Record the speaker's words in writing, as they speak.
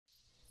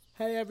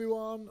Hey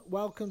everyone,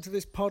 welcome to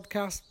this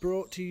podcast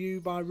brought to you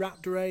by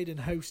Raptor Aid and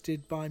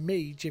hosted by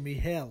me, Jimmy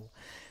Hill.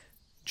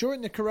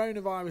 During the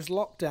coronavirus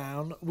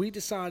lockdown, we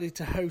decided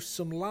to host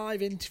some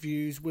live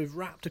interviews with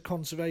raptor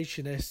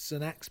conservationists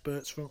and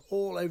experts from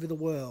all over the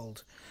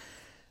world.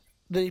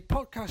 The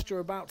podcast you're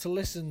about to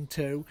listen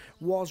to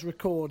was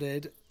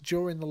recorded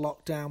during the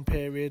lockdown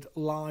period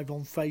live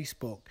on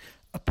Facebook.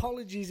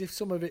 Apologies if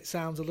some of it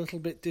sounds a little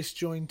bit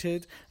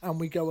disjointed and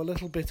we go a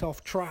little bit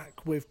off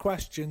track with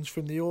questions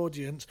from the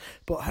audience,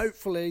 but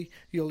hopefully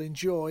you'll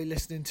enjoy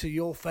listening to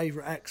your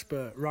favourite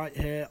expert right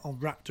here on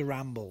Raptor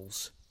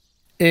Rambles.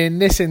 In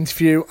this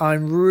interview,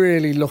 I'm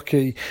really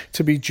lucky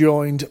to be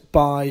joined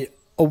by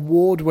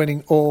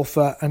award-winning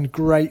author and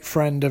great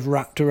friend of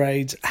Raptor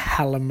Aid's,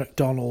 Helen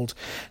McDonald.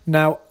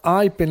 Now,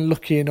 I've been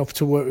lucky enough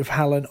to work with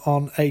Helen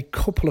on a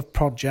couple of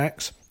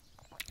projects.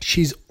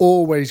 She's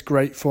always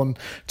great fun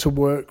to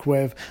work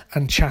with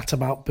and chat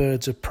about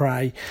birds of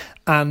prey.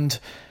 And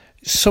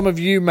some of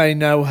you may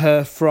know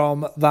her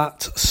from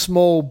that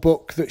small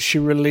book that she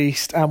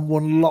released and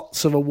won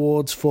lots of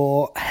awards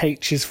for,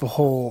 H is for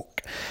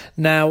Hawk.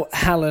 Now,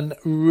 Helen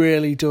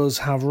really does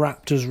have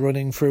raptors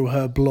running through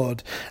her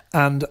blood,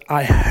 and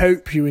I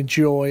hope you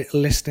enjoy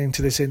listening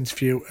to this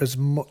interview as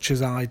much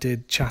as I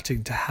did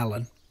chatting to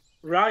Helen.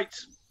 Right.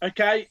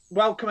 Okay,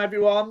 welcome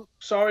everyone.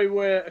 Sorry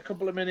we're a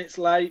couple of minutes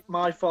late.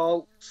 My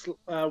fault,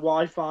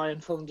 Wi-Fi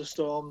and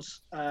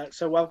thunderstorms.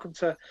 So welcome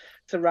to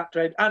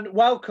Raptor Aid. And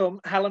welcome,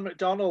 Helen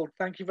McDonald.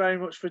 Thank you very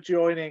much for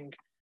joining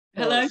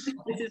Hello, us.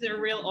 This is a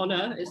real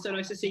honour. It's so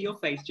nice to see your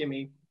face,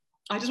 Jimmy.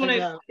 I just want to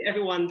say to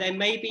everyone, there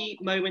may be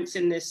moments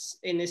in this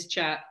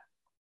chat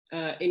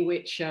in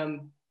which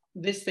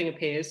this thing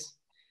appears.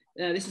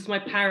 This is my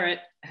parrot,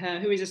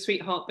 who is a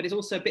sweetheart, but is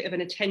also a bit of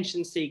an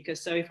attention seeker.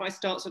 So if I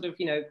start sort of,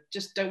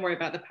 just don't worry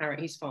about the parrot.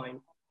 He's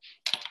fine.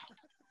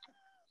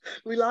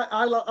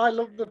 I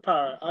love the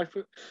parrot.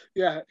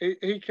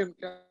 He can.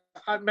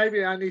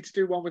 Maybe I need to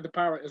do one with the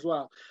parrot as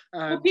well.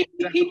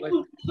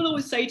 People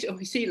always say to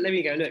me, see, let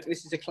me go. Look,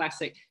 this is a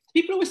classic.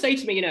 People always say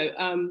to me,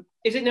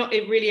 is it not?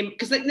 It really,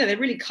 because they're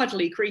really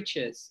cuddly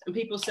creatures, and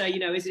people say,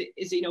 is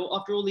it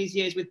after all these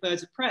years with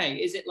birds of prey,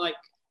 is it like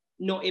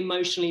not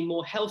emotionally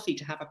more healthy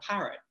to have a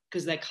parrot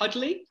because they're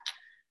cuddly?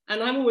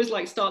 And I'm always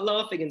like start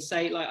laughing and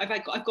say, like,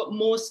 I've got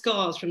more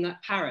scars from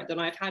that parrot than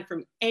I've had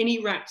from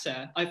any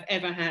raptor I've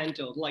ever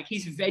handled. Like,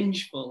 he's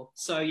vengeful.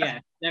 So yeah,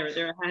 they're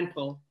a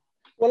handful.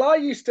 Well, I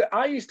used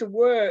to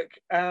work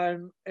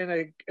in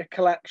a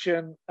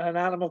collection, an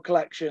animal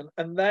collection,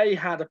 and they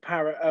had a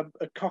parrot,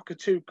 a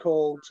cockatoo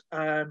called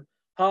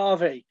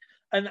Harvey,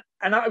 and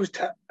I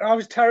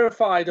was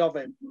terrified of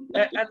him.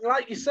 And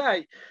like you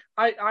say,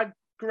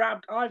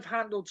 I've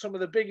handled some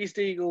of the biggest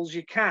eagles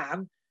you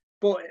can,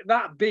 but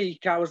that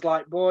beak, I was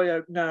like,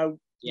 boy, no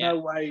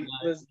way.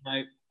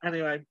 No.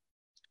 Anyway.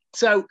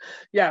 So,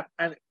 yeah,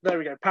 and there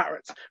we go,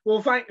 parrots. Well,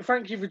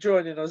 thank you for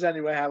joining us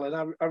anyway,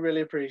 Helen. I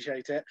really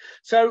appreciate it.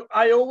 So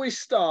I always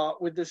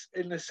start with this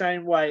in the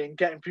same way and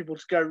getting people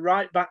to go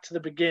right back to the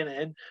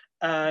beginning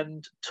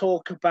and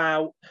talk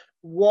about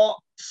what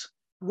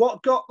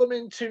got them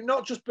into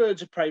not just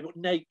birds of prey, but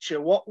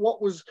nature. What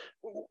was,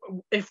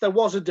 if there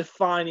was a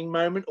defining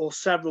moment or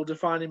several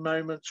defining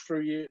moments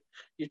through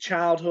your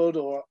childhood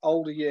or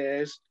older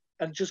years,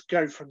 and just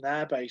go from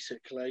there,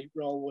 basically,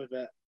 roll with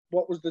it.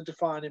 What was the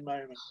defining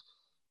moment?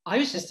 I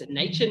was just a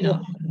nature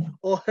nut.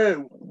 Or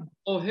who?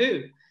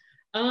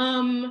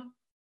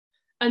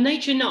 A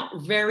nature nut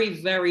very,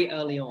 very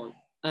early on.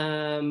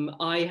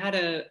 I had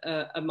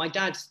my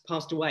dad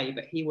passed away,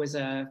 but he was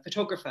a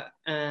photographer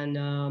and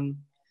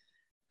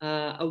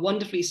a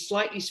wonderfully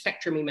slightly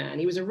spectrumy man.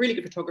 He was a really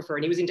good photographer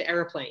and he was into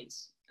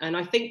aeroplanes. And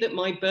I think that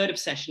my bird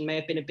obsession may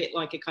have been a bit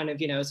like a kind of,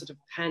 sort of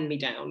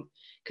hand-me-down,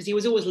 because he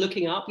was always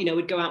looking up,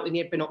 we'd go out with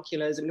the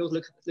binoculars and we'd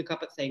always look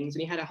up at things.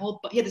 And he had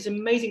this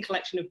amazing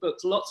collection of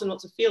books, lots and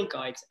lots of field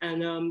guides.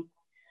 And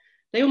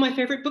they were my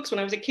favorite books when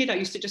I was a kid. I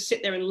used to just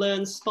sit there and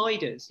learn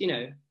spiders,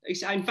 In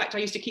fact, I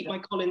used to keep my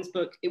Collins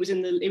book. It was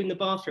in the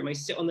bathroom. I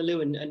used to sit on the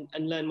loo and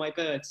learn my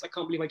birds. I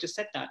can't believe I just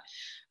said that.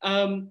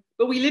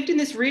 But we lived in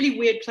this really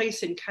weird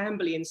place in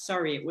Camberley in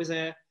Surrey. It was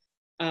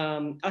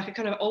like a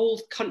kind of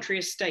old country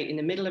estate in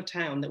the middle of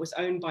town that was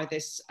owned by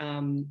this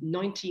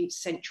 19th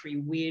century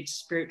weird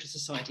spiritual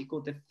society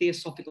called the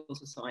Theosophical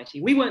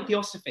Society. We weren't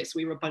theosophists,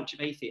 we were a bunch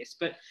of atheists,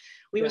 but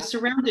we were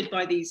surrounded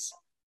by these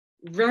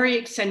very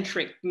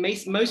eccentric,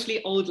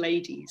 mostly old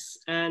ladies.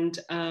 And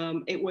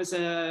it was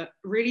a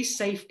really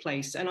safe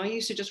place. And I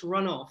used to just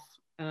run off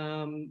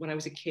when I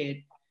was a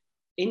kid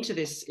into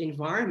this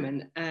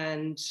environment,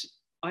 and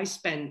I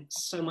spent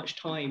so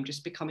much time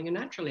just becoming a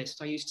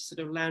naturalist. I used to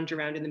sort of lounge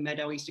around in the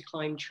meadow. I used to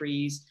climb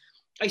trees.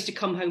 I used to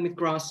come home with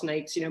grass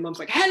snakes. Mum's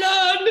like,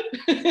 Helen,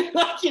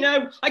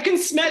 I can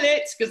smell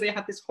it, because they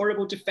have this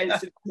horrible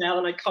defensive smell,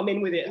 and I come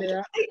in with it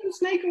and take the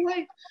snake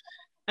away.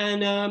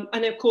 And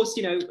of course,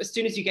 as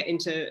soon as you get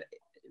into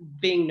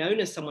being known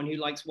as someone who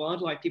likes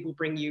wildlife, people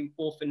bring you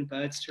orphan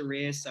birds to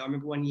rear. So I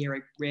remember one year I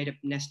reared a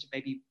nest of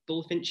baby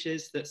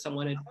bullfinches that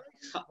someone had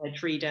cut their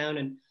tree down,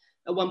 and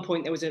At one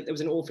point, there was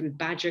an orphan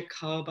badger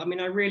cub. I mean,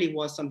 I really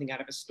was something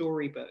out of a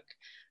storybook.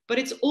 But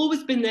it's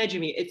always been there,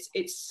 Jimmy. It's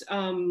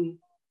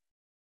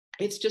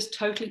just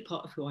totally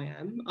part of who I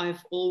am.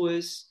 I've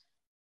always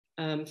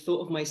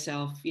thought of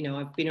myself, you know,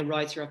 I've been a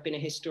writer, I've been a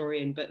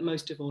historian, but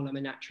most of all, I'm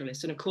a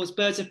naturalist. And of course,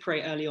 birds of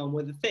prey early on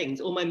were the things.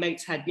 All my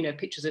mates had, you know,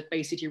 pictures of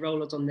Bay City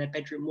rollers on their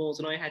bedroom walls,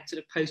 and I had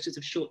sort of posters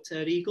of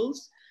short-tailed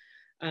eagles.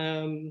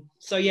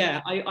 So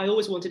yeah, I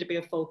always wanted to be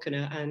a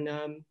falconer.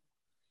 And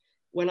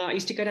when I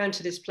used to go down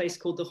to this place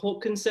called the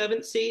Hawk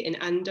Conservancy in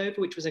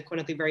Andover, which was one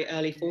of the very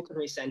early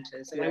falconry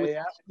centres, and I was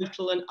a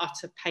total and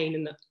utter pain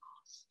in the ass.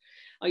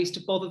 I used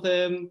to bother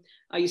them.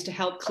 I used to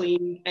help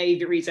clean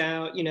aviaries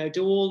out, you know,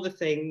 do all the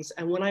things.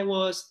 And when I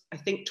was, I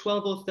think,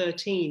 12 or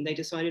 13, they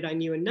decided I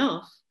knew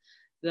enough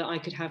that I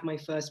could have my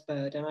first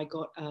bird. And I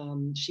got,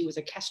 she was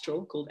a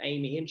kestrel called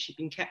Amy, and she'd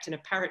been kept in a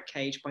parrot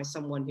cage by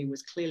someone who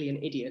was clearly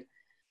an idiot.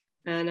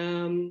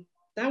 And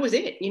that was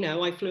it. You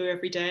know, I flew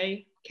every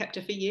day, kept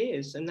her for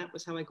years, and that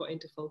was how I got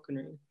into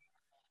falconry.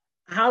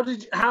 How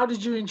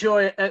did you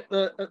enjoy it at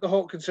the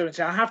Hawk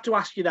Conservancy? I have to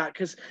ask you that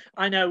because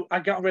I know I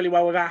got really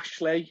well with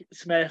Ashley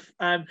Smith.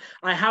 I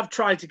have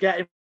tried to get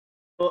him,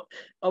 but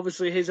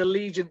obviously his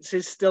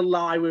allegiances still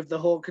lie with the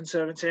Hawk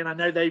Conservancy, and I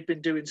know they've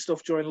been doing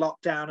stuff during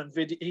lockdown,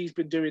 and he's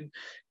been doing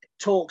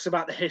talks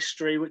about the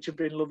history, which have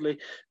been lovely.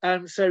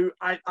 So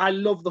I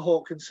love the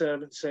Hawk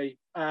Conservancy,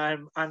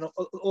 and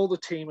all the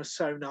team are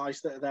so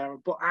nice that are there.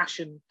 But Ash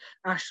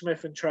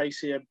Smith and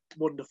Tracy are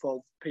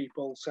wonderful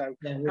people. So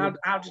yeah, really.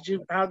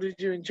 How did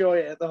you enjoy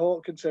it at the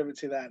Hawk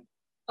Conservancy then?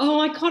 Oh,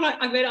 I can't.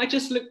 I mean, I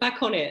just look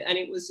back on it, and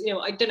it was, you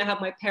know, I don't know how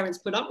my parents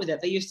put up with it.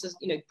 They used to,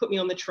 you know, put me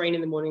on the train in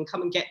the morning,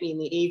 come and get me in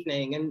the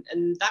evening, and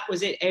that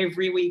was it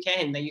every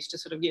weekend. They used to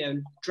sort of, you know,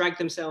 drag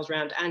themselves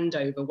around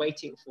Andover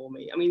waiting for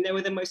me. I mean, they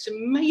were the most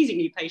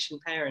amazingly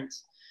patient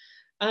parents.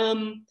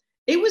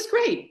 It was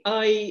great.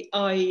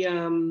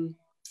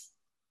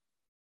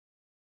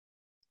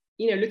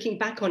 You know, looking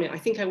back on it, I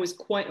think I was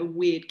quite a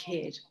weird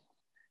kid.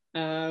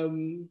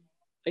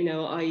 You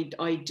know,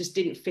 I just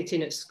didn't fit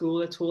in at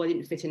school at all. I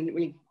didn't fit in, didn't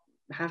really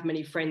have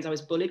many friends. I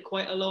was bullied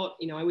quite a lot.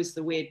 You know, I was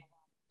the weird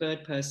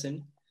bird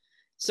person.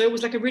 So it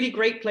was like a really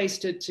great place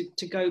to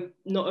go,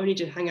 not only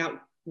to hang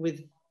out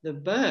with the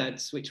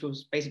birds, which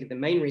was basically the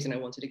main reason I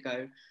wanted to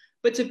go,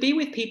 but to be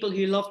with people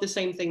who loved the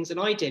same things that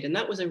I did. And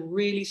that was a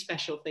really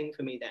special thing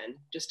for me then,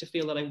 just to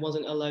feel that I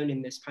wasn't alone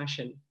in this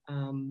passion.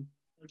 And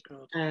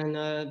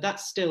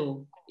that's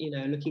still, you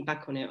know, looking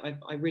back on it,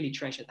 I really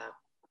treasure that.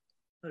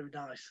 Oh,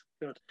 nice,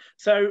 good.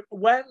 So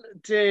when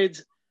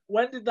did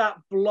that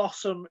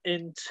blossom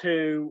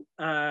into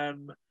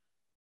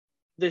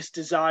this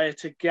desire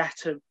to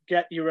get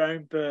your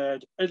own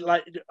bird,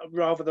 like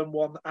rather than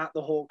one at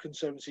the Hawk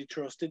Conservancy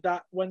Trust?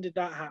 When did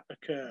that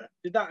occur?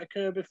 Did that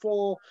occur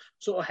before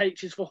sort of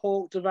H's for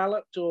Hawk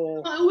developed,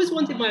 or? I always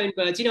wanted my own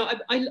birds. You know,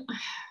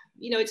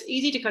 you know, it's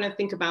easy to kind of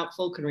think about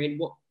falconry and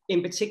what,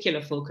 in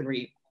particular,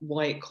 falconry,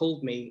 why it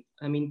called me.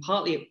 I mean,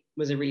 partly it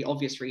was a really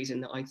obvious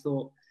reason that I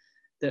thought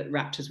that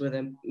raptors were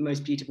the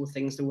most beautiful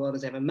things the world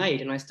has ever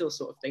made. And I still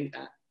sort of think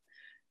that.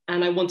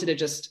 And I wanted to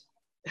just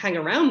hang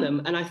around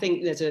them. And I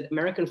think there's an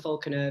American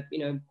falconer, you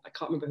know, I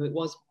can't remember who it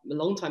was, a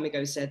long time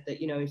ago, said that,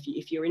 you know,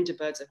 if you're into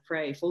birds of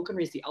prey,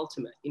 falconry is the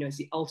ultimate, you know, it's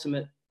the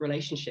ultimate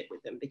relationship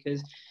with them.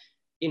 Because,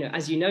 you know,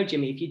 as you know,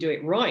 Jimmy, if you do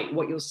it right,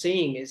 what you're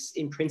seeing is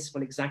in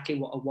principle exactly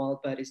what a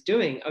wild bird is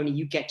doing, only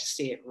you get to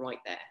see it right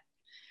there.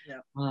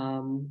 Yeah.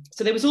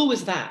 So there was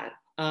always that.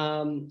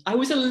 I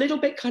was a little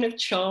bit kind of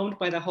charmed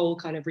by the whole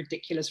kind of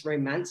ridiculous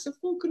romance of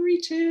falconry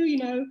too, you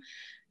know.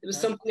 There was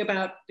something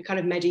about the kind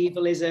of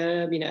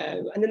medievalism, you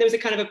know, and then there was a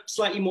kind of a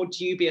slightly more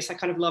dubious, I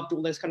kind of loved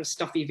all those kind of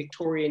stuffy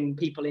Victorian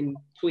people in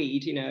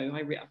tweed, you know.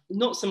 I'm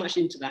not so much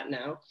into that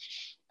now.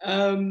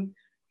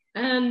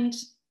 And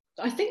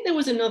I think there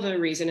was another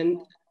reason,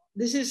 and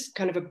this is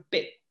kind of a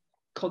bit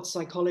cod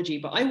psychology,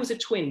 but I was a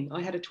twin.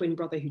 I had a twin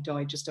brother who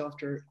died just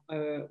after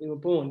we were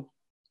born.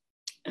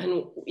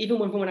 And even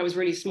when I was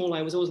really small,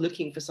 I was always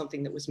looking for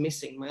something that was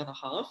missing, my other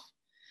half.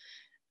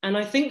 And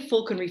I think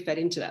falconry fed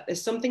into that.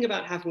 There's something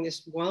about having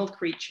this wild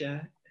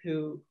creature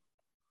who,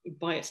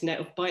 by its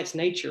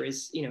nature,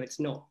 is, you know,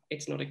 it's not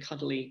a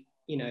cuddly,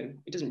 you know,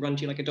 it doesn't run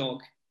to you like a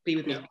dog. Be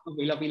with me,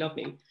 love me, love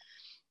me.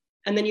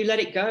 And then you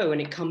let it go,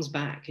 and it comes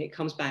back, and it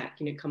comes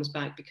back, and it comes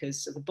back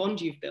because of the bond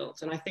you've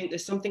built. And I think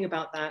there's something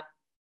about that,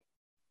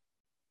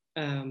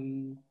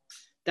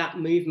 that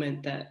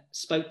movement that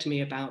spoke to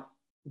me about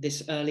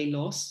this early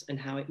loss and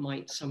how it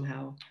might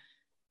somehow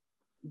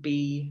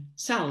be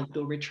salved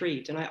or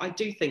retrieved. And I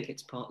do think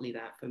it's partly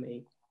that for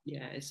me.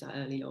 Yeah, it's that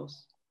early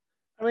loss.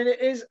 I mean, it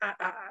is.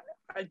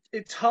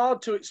 It's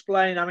hard to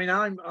explain. I mean,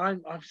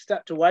 I've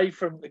stepped away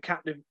from the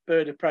captive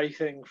bird of prey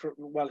thing for,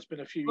 well, it's been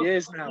a few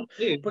years now.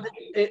 But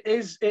it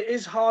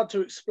is hard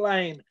to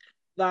explain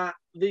that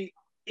the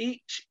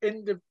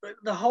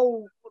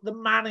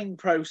manning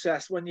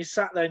process, when you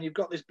sat there and you've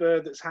got this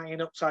bird that's hanging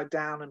upside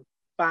down and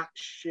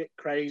batshit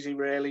crazy,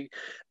 really,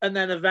 and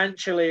then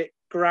eventually it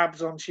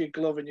grabs onto your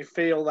glove and you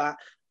feel that,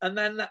 And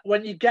then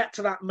when you get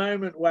to that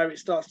moment where it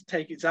starts to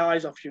take its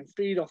eyes off you and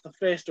feed off the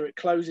fist, or it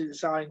closes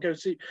its eye and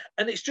goes see,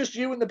 and it's just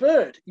you and the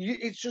bird.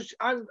 It's just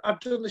I've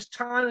done this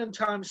time and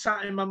time,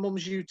 sat in my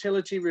mum's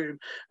utility room,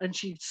 and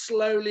she'd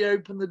slowly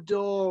open the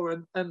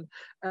door, and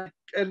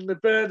the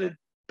bird had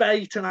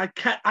bait, and I'd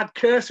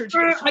curse her.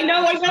 And I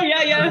know,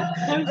 yeah.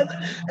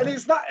 and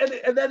it's that,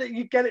 and then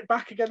you get it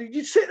back again. And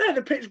you'd sit there in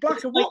the pitch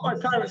black, and what my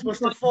parents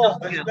must have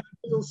thought. Their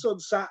little son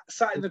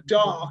sat in the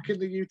dark in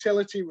the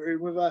utility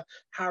room with a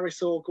Harris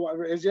Hawk or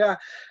whatever it is. Yeah,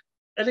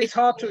 and it's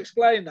hard to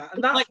explain that,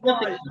 and that's like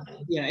why.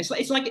 Yeah, it's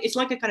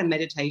like a kind of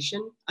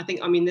meditation. I think.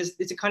 I mean,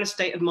 it's a kind of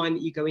state of mind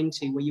that you go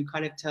into where you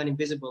kind of turn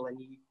invisible, and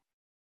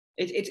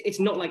it's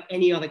not like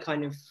any other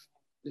kind of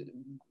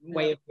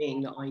way of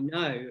being that I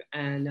know,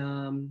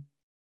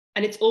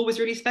 and it's always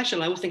really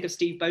special. I always think of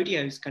Steve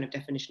Bodio's kind of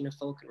definition of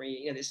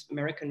falconry, this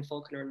American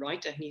falconer and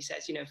writer, and he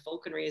says,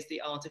 falconry is the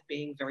art of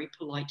being very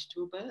polite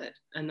to a bird.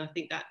 And I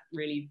think that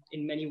really,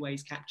 in many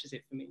ways, captures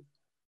it for me.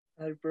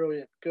 Oh,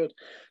 brilliant. Good.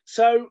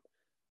 So,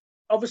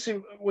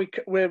 obviously, we're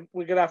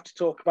going to have to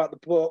talk about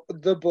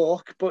the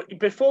book. But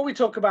before we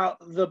talk about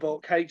the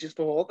book, H is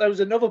for Hawk, there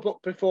was another book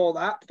before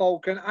that,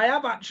 Falcon.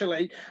 I've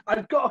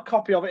got a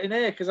copy of it in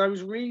here because I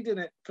was reading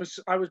it,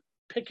 I was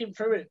picking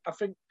through it, I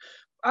think,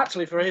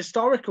 actually for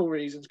historical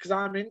reasons, because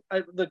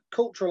the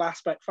cultural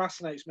aspect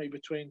fascinates me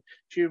between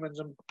humans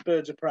and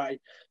birds of prey.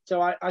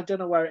 So I don't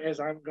know where it is.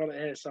 I haven't got it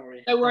here.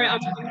 Sorry. Don't worry. I'm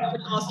going to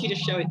ask you to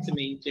show it to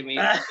me, Jimmy.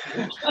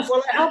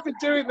 Well, I have been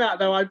doing that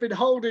though. I've been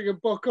holding a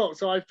book up,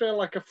 so I feel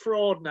like a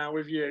fraud now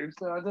with you.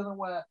 So I don't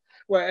know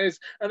where it is.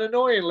 And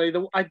annoyingly,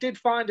 I did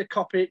find a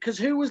copy because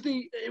it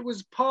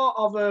was part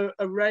of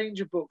a range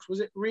of books.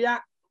 Was it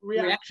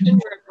Reaction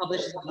were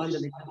published in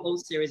London. It's a whole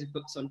series of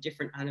books on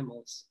different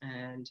animals,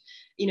 and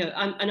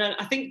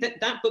I think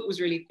that book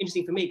was really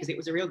interesting for me because it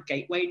was a real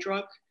gateway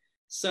drug.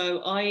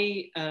 So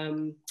I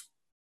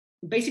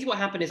basically what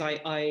happened is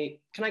I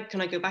can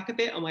I go back a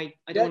bit? I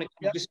don't want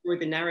to destroy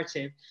the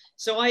narrative.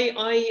 So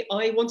I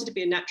wanted to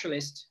be a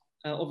naturalist.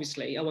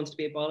 Obviously, I wanted to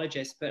be a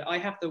biologist, but I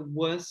have the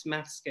worst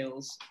math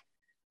skills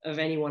of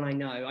anyone I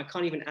know. I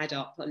can't even add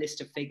up a list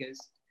of figures.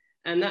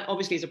 And that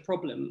obviously is a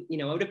problem.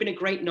 I would have been a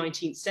great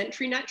 19th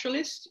century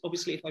naturalist.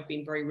 Obviously, if I'd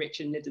been very rich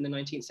and lived in the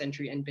 19th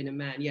century and been a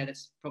man,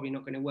 that's probably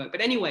not going to work.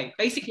 But anyway,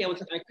 basically, I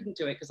couldn't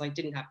do it because I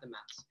didn't have the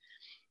maths.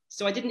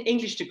 So I did an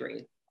English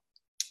degree.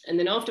 And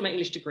then after my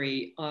English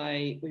degree,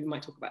 we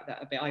might talk about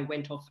that a bit. I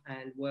went off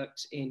and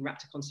worked in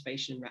raptor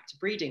conservation and raptor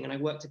breeding. And I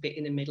worked a bit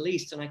in the Middle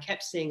East. And I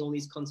kept seeing all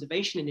these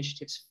conservation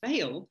initiatives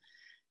fail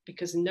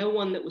because no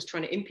one that was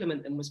trying to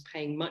implement them was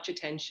paying much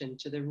attention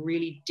to the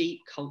really deep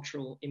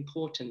cultural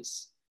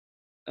importance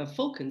of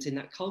falcons in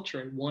that culture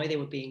and why they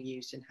were being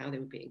used and how they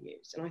were being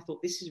used. And I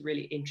thought, this is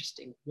really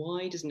interesting.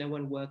 Why does no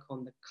one work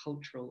on the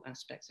cultural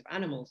aspects of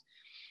animals?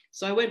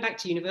 So I went back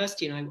to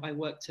university and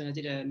I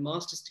did a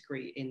master's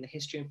degree in the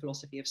history and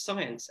philosophy of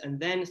science, and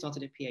then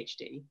started a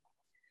PhD.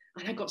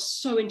 And I got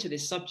so into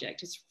this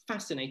subject. It's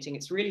fascinating.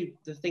 It's really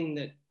the thing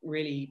that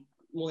really,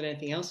 more than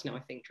anything else now, I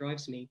think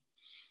drives me.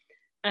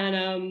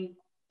 And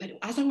but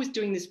as I was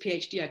doing this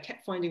PhD, I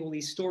kept finding all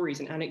these stories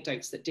and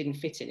anecdotes that didn't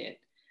fit in it.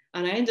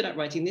 And I ended up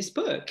writing this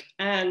book.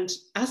 And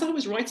as I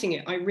was writing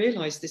it, I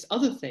realized this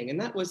other thing, and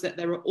that was that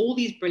there are all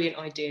these brilliant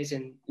ideas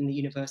in the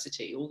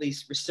university, all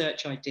these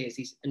research ideas,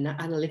 these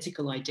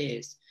analytical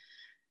ideas.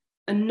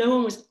 And no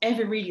one was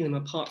ever reading them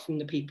apart from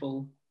the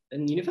people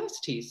in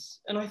universities.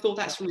 And I thought,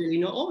 that's really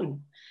not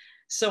on.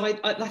 So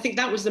I think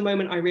that was the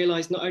moment I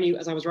realized, not only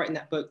as I was writing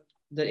that book,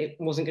 that it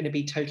wasn't going to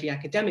be totally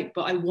academic,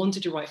 but I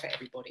wanted to write for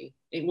everybody.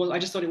 I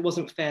just thought it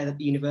wasn't fair that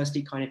the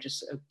university kind of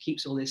just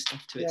keeps all this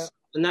stuff to itself.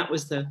 And that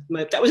was the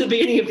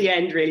beginning of the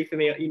end, really, for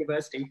me at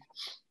university.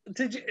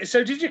 Did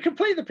you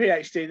complete the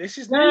PhD? This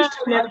is no, I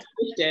never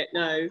finished it.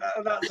 No.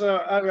 That's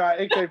all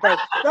right. Okay, fine.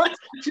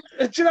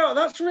 Do you know what?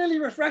 That's really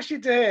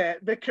refreshing to hear,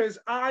 because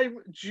I'm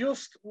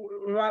just,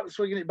 without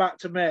swinging it back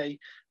to me,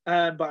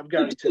 but I'm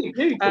going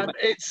to.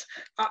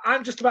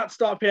 I'm just about to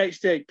start a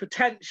PhD,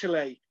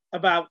 potentially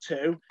about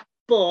to,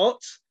 but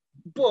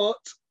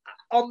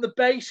on the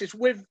basis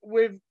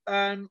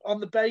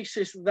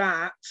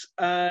that.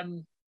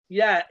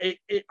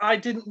 I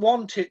didn't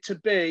want it to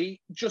be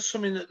just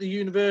something that the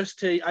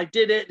university,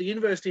 the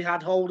university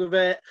had hold of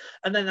it,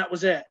 and then that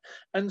was it.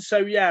 And so,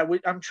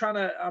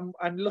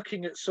 I'm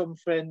looking at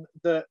something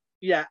that,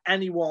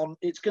 anyone,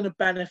 it's going to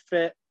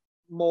benefit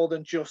more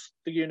than just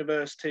the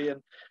university.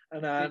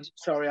 And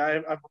sorry,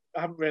 I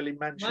haven't really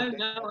mentioned it.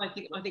 No, I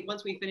think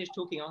once we finish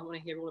talking, I want to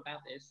hear all about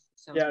this.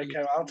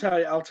 Okay, I'll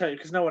tell you,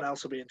 because no one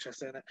else will be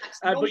interested in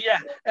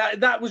it.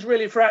 That was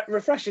really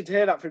refreshing to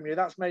hear that from you.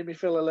 That's made me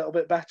feel a little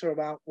bit better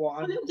about what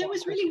I'm. That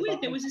was really weird.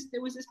 There was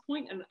this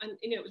point, and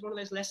it was one of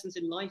those lessons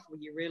in life where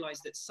you realise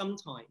that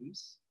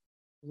sometimes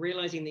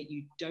realizing that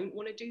you don't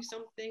want to do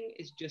something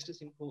is just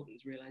as important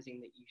as realizing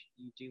that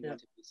you do want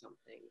to do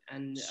something.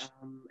 And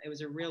it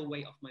was a real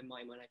weight off my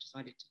mind when I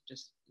decided to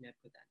just,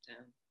 put that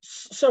down.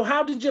 So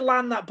how did you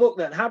land that book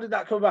then? How did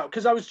that come about?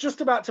 Because I was just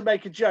about to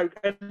make a joke,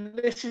 and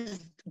this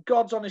is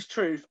God's honest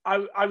truth.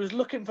 I was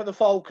looking for the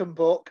Falcon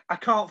book. I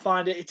can't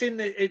find it.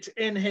 It's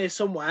in here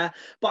somewhere.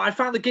 But I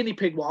found the guinea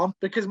pig one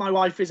because my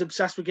wife is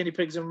obsessed with guinea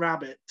pigs and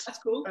rabbits. That's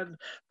cool.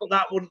 But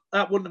that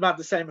wouldn't have had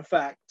the same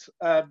effect.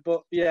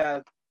 But yeah.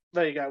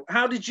 There you go.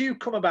 How did you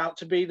come about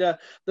to be the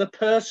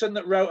person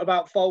that wrote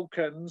about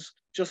falcons,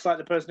 just like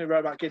the person who wrote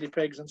about guinea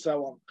pigs and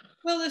so on?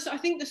 Well, I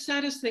think the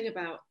saddest thing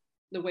about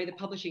the way the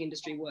publishing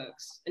industry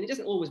works, and it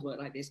doesn't always work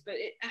like this, but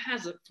it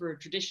has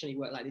traditionally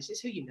worked like this, is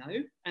who you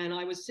know. And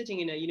I was sitting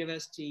in a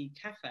university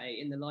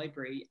cafe in the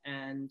library,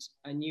 and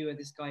I knew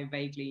this guy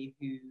vaguely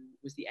who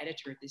was the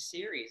editor of this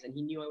series, and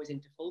he knew I was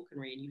into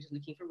falconry, and he was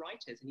looking for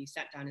writers, and he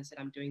sat down and said,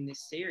 I'm doing this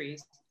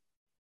series.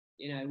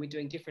 We're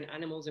doing different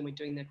animals and we're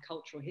doing their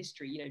cultural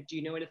history. Do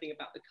you know anything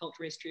about the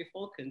cultural history of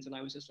falcons? And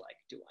I was just like,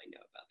 do I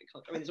know about the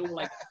culture? I mean, it's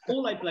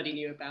all I bloody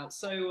knew about.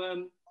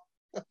 So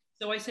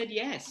I said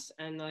yes.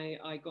 And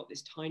I got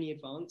this tiny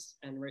advance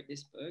and wrote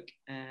this book.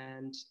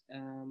 And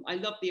I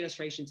love the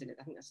illustrations in it.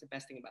 I think that's the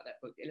best thing about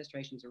that book. The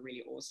illustrations are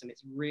really awesome.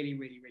 It's really,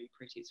 really, really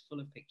pretty. It's full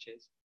of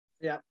pictures.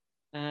 Yeah.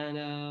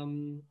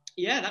 And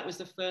that was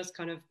the first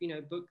kind of,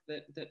 book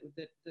that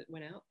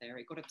went out there.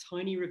 It got a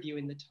tiny review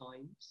in the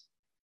Times.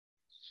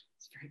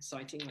 It's very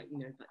exciting, like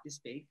this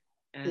big.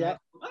 And I'm a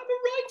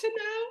writer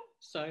now.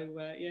 So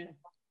yeah.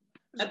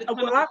 At the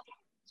time,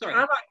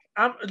 sorry.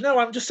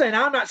 I'm just saying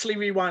I'm actually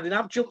rewinding.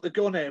 I've jumped the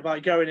gun here by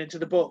going into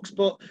the books.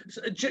 But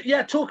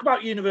talk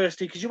about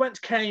university, because you went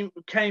to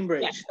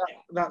Cambridge. Yeah.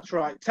 That's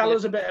right. Tell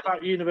us a bit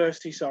about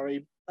university.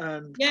 Sorry. I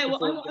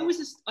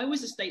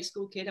was a state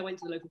school kid. I went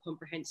to the local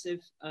comprehensive,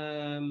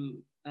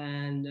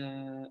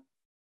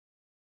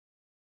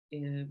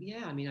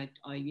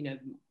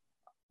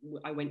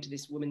 I went to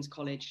this women's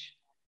college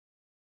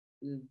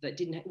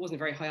that wasn't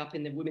very high up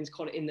in the women's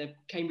college, in the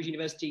Cambridge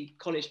University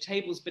college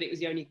tables, but it was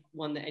the only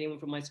one that anyone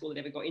from my school had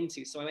ever got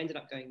into. So I ended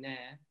up going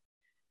there,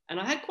 and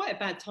I had quite a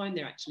bad time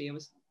there. Actually,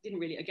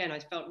 I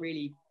felt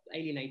really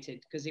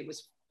alienated because it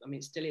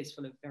still is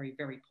full of very,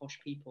 very posh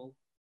people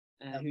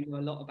who knew a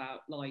lot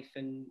about life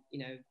and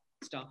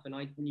stuff, and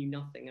I knew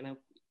nothing, and I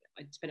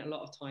spent a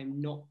lot of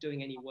time not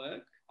doing any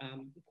work.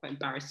 Quite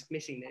embarrassed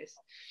missing this.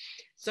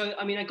 So,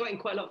 I got in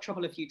quite a lot of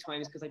trouble a few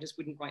times because I just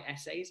wouldn't write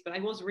essays, but I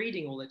was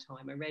reading all the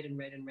time. I read and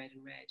read and read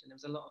and read. And there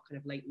was a lot of kind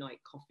of late night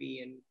coffee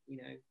and,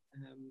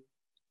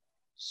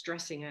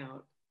 stressing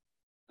out.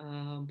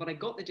 But I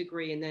got the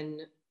degree, and then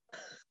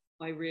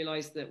I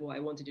realized that what I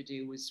wanted to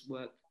do was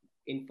work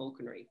in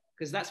falconry,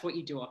 because that's what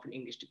you do after an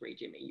English degree,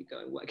 Jimmy. You go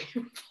and work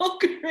in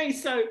falconry.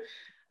 So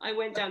I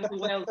went down to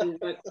Wales and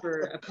worked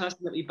for a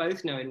person that we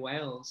both know in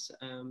Wales,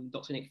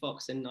 Dr. Nick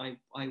Fox, and I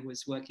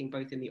was working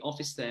both in the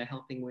office there,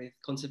 helping with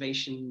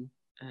conservation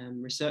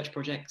research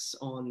projects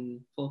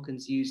on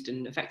falcons used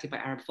and affected by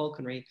Arab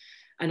falconry,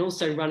 and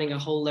also running a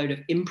whole load of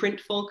imprint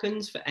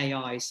falcons for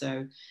AI.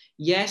 So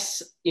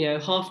yes,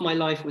 half my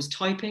life was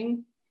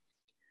typing,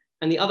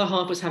 and the other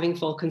half was having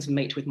falcons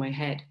mate with my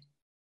head.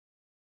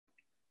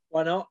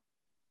 Why not?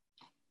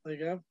 There you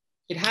go.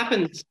 It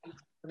happens.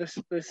 This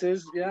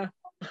is, yeah.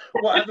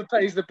 Whatever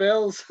pays the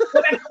bills.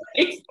 I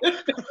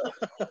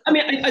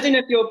don't know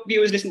if your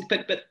viewers listen,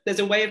 but there's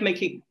a way of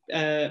making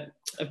of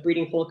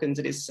breeding falcons.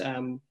 It is I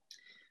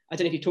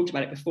don't know if you talked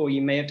about it before.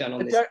 You may have done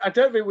on this. I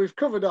don't think we've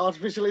covered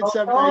artificial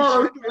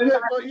insemination.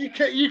 But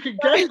you can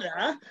go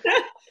there.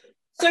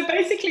 So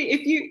basically,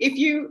 if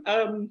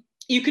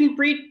you can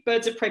breed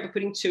birds of prey by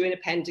putting two in a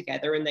pen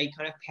together, and they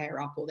kind of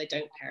pair up or they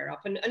don't pair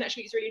up. And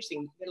actually, it's really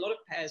interesting. There are a lot of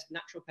pairs,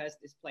 natural pairs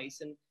at this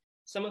place, and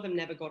some of them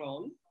never got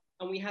on.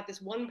 And we had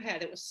this one pair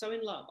that was so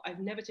in love. I've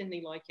never seen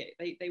anything like it.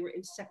 They were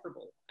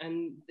inseparable,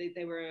 and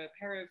they were a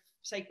pair of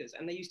sakers,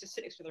 and they used to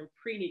sit next to each other and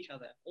preen each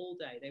other all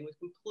day. They were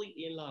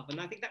completely in love.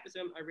 And I think that was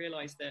when I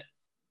realized that,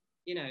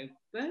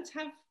 birds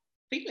have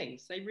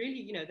feelings. They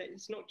really,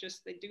 it's not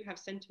just, they do have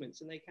sentiments,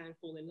 and they can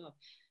fall in love.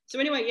 So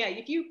anyway, yeah,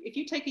 if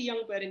you take a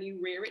young bird and you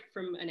rear it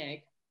from an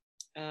egg,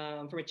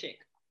 from a chick,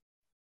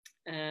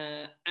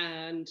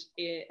 and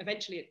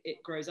eventually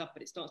it grows up,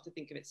 but it starts to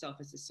think of itself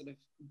as this sort of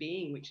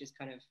being which is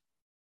kind of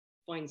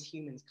finds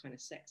humans kind of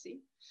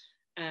sexy,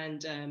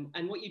 and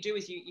what you do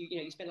is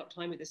you spend a lot of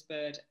time with this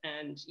bird,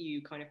 and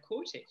you kind of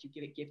court it. You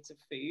give it gifts of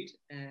food,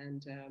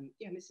 and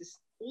this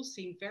all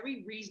seemed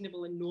very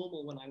reasonable and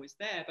normal when I was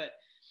there.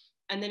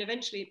 And then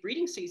eventually at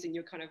breeding season,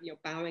 you're kind of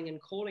bowing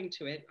and calling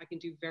to it. I can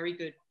do very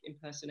good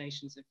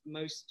impersonations of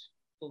most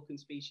falcon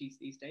species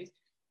these days.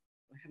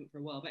 I haven't for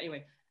a while, but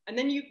anyway. And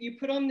then you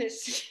put on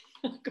this.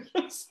 Oh God,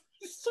 it's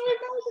so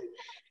embarrassing.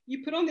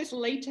 You put on this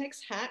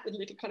latex hat with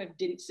little kind of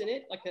dints in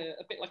it, like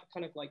a bit like a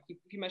kind of like, if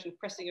you imagine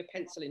pressing a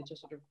pencil into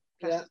sort of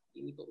plastic,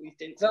 you've got these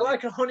dints. They're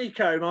like a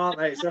honeycomb, aren't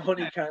they? It's a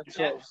honeycomb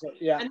sort of,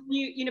 yeah. And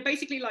you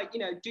basically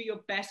do your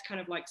best kind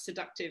of like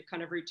seductive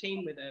kind of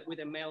routine with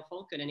a male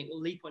falcon, and it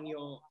will leap on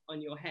your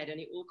head,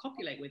 and it will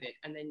copulate with it,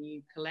 and then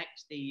you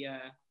collect the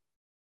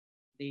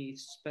the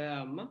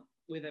sperm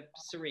with a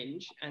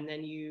syringe, and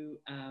then you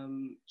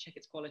check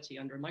its quality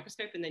under a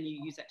microscope, and then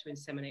you use that to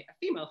inseminate a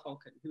female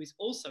falcon who is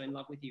also in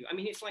love with you. I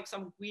mean, it's like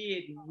some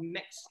weird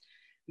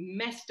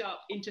messed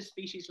up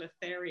interspecies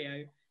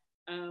Lothario.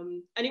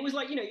 And it was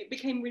like, you know, it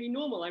became really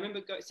normal. I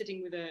remember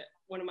sitting with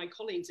one of my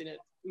colleagues in a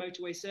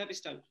motorway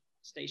service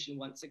station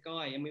once, a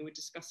guy, and we were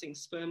discussing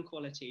sperm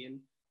quality, and,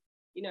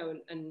 you know,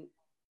 and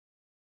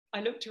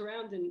I looked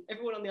around and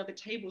everyone on the other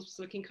tables was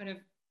looking kind of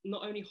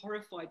not only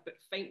horrified, but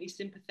faintly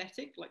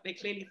sympathetic. Like they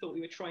clearly thought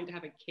we were trying to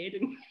have a kid.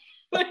 And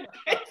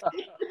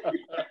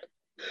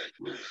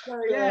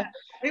so, yeah,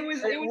 it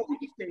was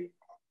interesting.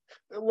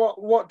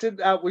 What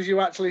didn't help was you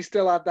actually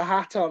still had the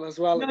hat on as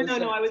well. No,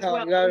 I was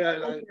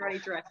very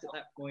dressed at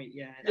that point.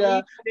 Yeah,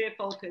 yeah. Clear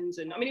falcons,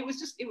 and I mean, it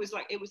was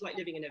like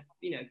living in a,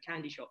 you know,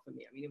 candy shop for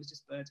me. I mean, it was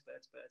just birds. It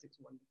was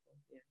wonderful.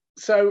 Yeah.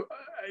 So,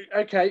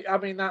 okay, I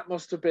mean, that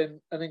must have been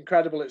an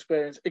incredible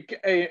experience.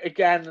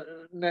 Again,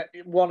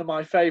 one of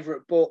my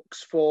favourite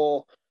books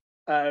for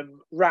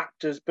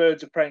raptors,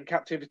 birds of prey in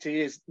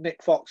captivity is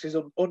Nick Fox's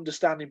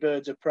Understanding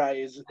Birds of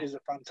Prey is a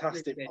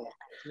fantastic book.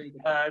 Really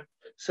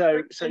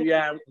so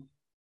yeah,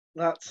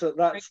 that's cool.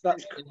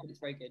 It's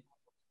very good.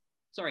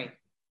 Sorry.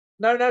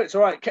 No, it's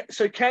all right.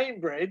 So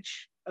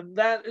Cambridge, and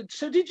then,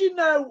 so did you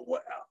know,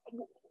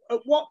 at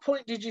what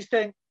point did you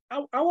think,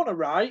 I want to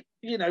write,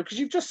 you know, because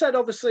you've just said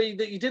obviously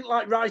that you didn't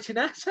like writing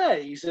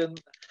essays, and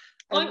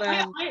no,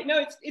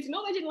 it's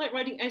not that I didn't like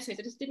writing essays.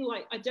 I just didn't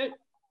like.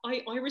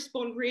 I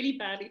respond really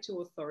badly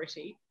to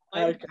authority.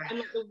 I'm like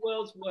the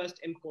world's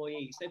worst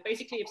employee. So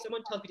basically, if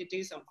someone tells me to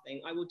do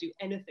something, I will do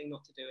anything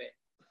not to do it.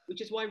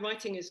 Which is why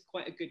writing is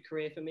quite a good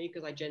career for me,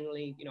 because I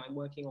generally, you know, I'm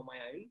working on my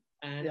own,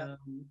 and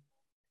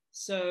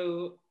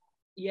so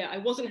yeah, I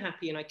wasn't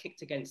happy, and I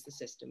kicked against the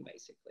system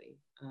basically.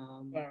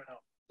 Fair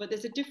enough. But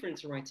there's a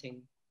difference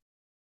writing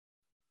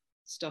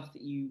stuff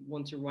that you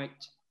want to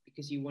write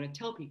because you want to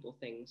tell people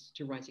things,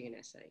 to writing an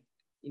essay.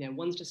 You know,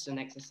 one's just an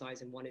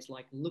exercise, and one is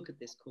like, look at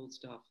this cool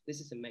stuff. This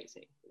is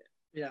amazing. You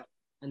know? Yeah.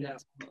 And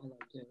that's what I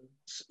like doing.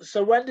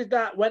 So when did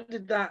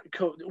that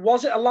come?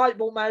 Was it a light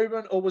bulb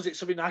moment, or was it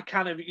something I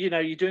kind of, you know,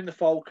 you're doing the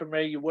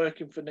falconry, you're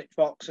working for Nick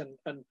Fox,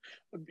 and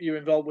you're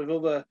involved with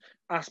other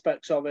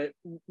aspects of it.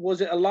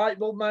 Was it a light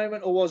bulb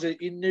moment, or was it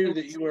you knew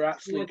that you were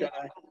actually going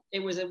to?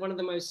 It was one of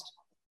the most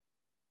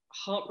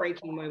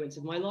heartbreaking moments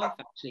of my life,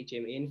 actually,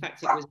 Jimmy. In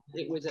fact,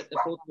 it was at the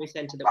falconry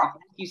centre that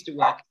we used to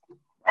work.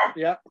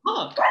 Yeah.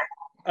 Park.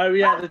 Oh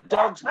yeah, the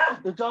dogs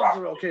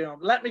are okay on.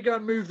 Let me go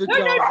and move the dog.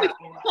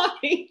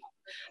 No,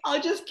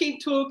 I'll just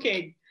keep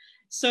talking.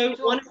 So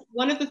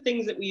one of the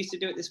things that we used to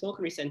do at this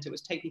falconry centre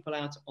was take people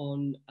out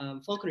on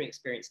falconry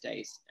experience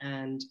days,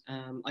 and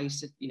we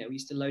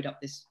used to load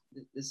up this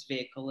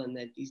vehicle, and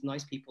these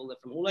nice people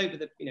that from all over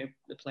the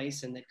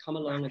place, and they'd come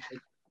along, and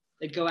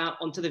they'd go out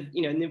onto the,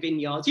 in the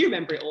vineyards. You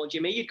remember it all,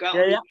 Jimmy. You'd go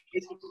out. Yeah.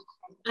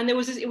 And it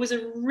was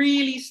a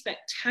really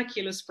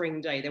spectacular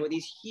spring day. There were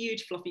these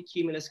huge fluffy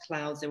cumulus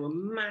clouds. There were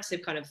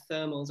massive kind of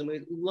thermals, and we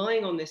were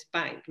lying on this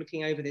bank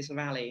looking over this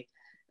valley.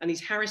 And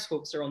these Harris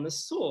hawks are on the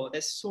soar. They're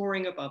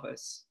soaring above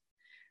us,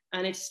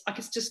 and it's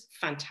just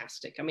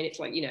fantastic. I mean, it's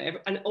like,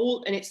 and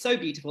it's so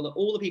beautiful that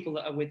all the people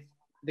that are with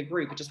the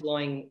group are just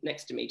lying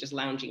next to me, just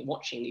lounging,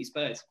 watching these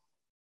birds.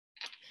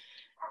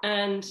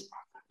 And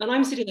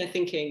I'm sitting there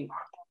thinking,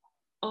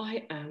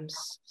 I am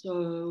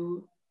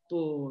so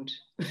bored.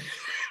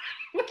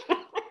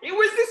 It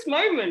was this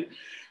moment,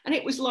 and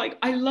it was like,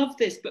 I love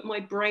this, but my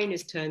brain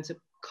is turned to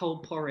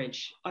cold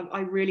porridge. I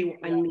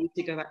need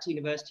to go back to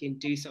university and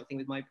do something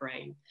with my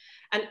brain.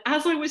 And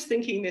as I was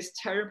thinking this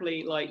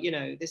terribly,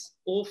 this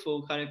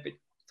awful kind of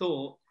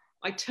thought,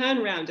 I turned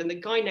around, and the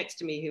guy next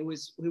to me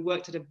who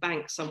worked at a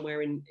bank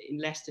somewhere in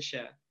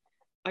Leicestershire,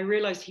 I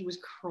realized he was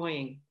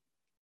crying,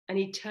 and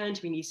he turned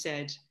to me and he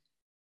said,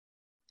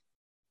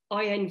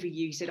 I envy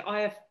you. He said,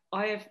 I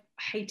have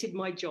hated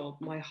my job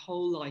my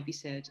whole life, he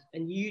said,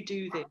 and you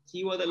do this.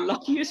 You are the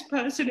luckiest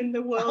person in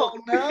the world.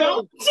 Oh, no. I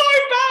felt so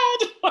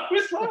bad. I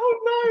was like, oh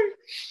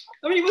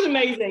no. I mean, it was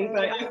amazing,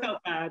 but I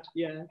felt bad.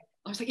 Yeah.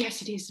 I was like,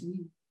 yes, it is.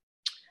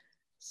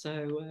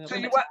 So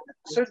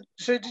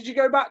did you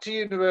go back to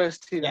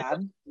university then? Yeah,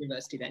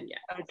 university then, yeah.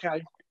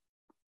 Okay.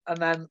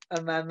 And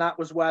then that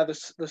was where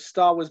the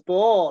star was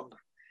born.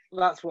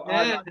 That's what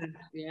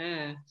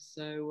Yeah.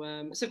 So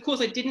of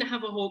course I didn't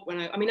have a hawk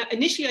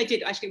initially I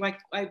did. Actually,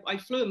 I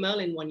flew a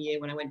Merlin one year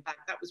when I went back.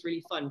 That was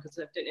really fun, because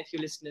I don't know if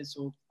your listeners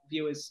or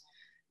viewers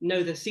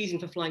know, the season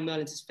for flying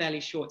Merlins is fairly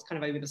short. It's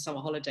kind of over the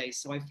summer holidays.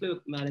 So I flew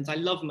Merlins. I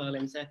love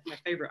Merlins. They're my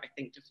favorite, I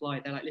think, to fly.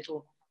 They're like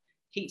little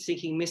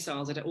heat-seeking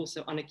missiles that are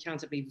also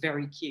unaccountably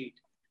very cute.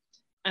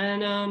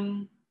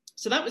 And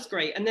so that was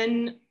great. And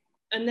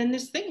then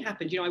this thing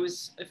happened. I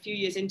was a few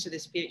years into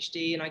this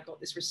PhD, and I got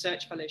this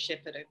research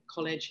fellowship at a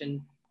college,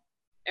 and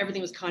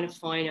everything was kind of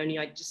fine. Only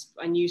I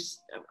knew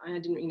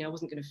I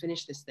wasn't going to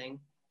finish this thing.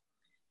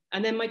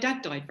 And then my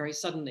dad died very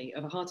suddenly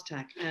of a heart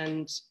attack,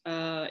 and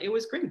it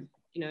was grim.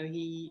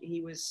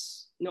 He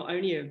was not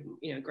only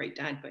a great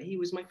dad, but he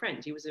was my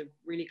friend. He was a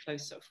really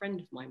close sort of friend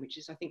of mine, which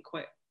is, I think,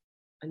 quite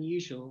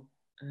unusual.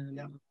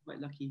 I'm quite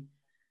lucky.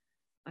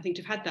 I think,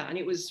 to have had that. And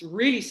it was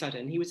really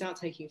sudden. He was out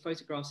taking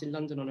photographs in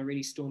London on a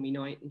really stormy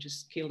night and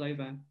just keeled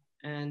over.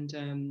 And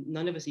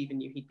none of us even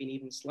knew he'd been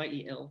even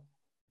slightly ill.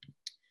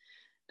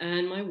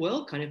 And my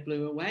world kind of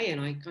blew away, and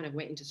I kind of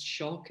went into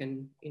shock.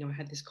 And, you know, I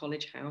had this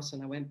college house,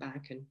 and I went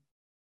back and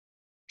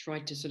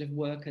tried to sort of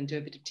work and do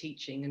a bit of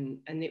teaching.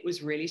 And it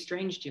was really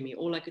strange, Jimmy.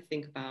 All I could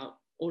think about,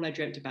 all I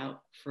dreamt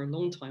about for a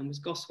long time was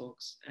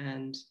goshawks.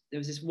 And there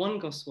was this one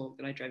goshawk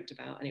that I dreamt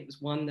about, and it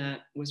was one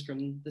that was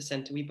from the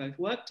centre we both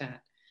worked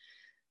at.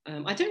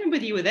 I don't remember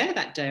whether you were there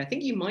that day. I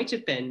think you might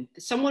have been.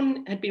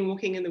 Someone had been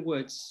walking in the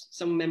woods,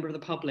 some member of the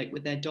public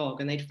with their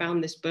dog, and they'd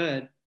found this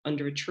bird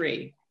under a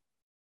tree. It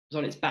was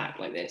on its back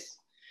like this.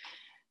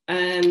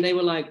 And they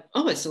were like,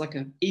 oh, it's like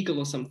an eagle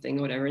or something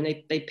or whatever.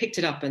 And they picked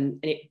it up,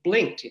 and it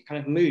blinked, it kind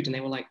of moved, and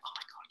they were like, oh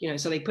my God, you know,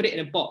 so they put it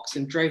in a box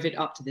and drove it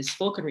up to this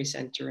falconry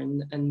centre.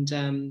 We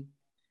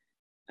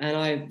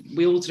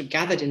all sort of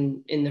gathered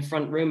in the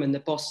front room, and the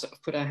boss sort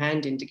of put her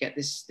hand in to get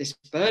this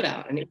bird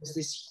out. And it was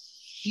this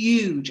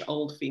huge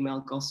old female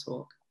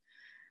goshawk.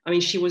 I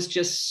mean, she was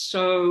just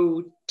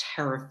so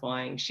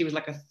terrifying. She was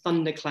like a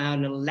thundercloud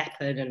and a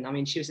leopard. And I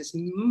mean, she was this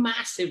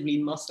massively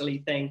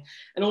muscly thing.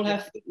 And all her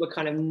feet were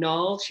kind of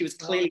gnarled. She was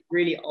clearly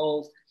really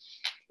old.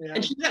 Yeah.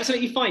 And she was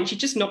absolutely fine. She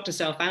just knocked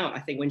herself out,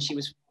 I think, when she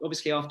was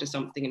obviously after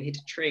something and hit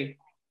a tree.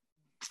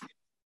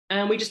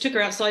 And we just took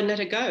her outside and let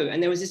her go. And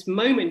there was this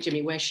moment,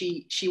 Jimmy, where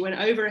she went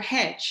over a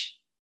hedge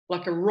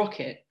like a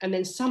rocket. And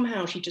then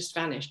somehow she just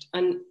vanished.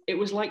 And it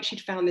was like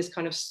she'd found this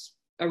kind of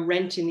a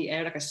rent in the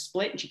air, like a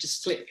split, and she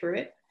just slipped through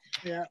it.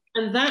 Yeah.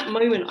 And that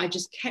moment I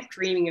just kept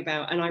dreaming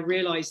about, and I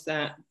realized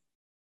that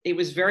it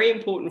was very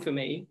important for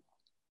me.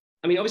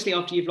 I mean, obviously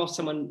after you've lost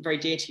someone very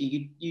dear to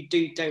you, you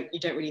don't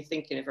really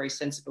think in a very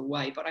sensible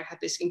way, but I had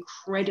this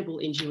incredible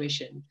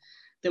intuition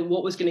that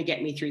what was going to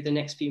get me through the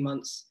next few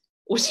months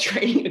was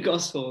training a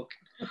goshawk.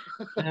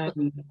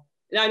 And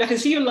I can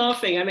see you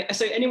laughing. I mean,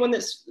 so anyone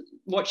that's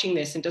watching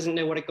this and doesn't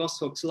know what a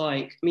goshawk's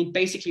like, I mean,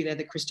 basically they're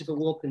the Christopher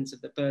Walkens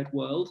of the bird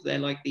world. They're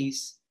like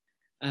these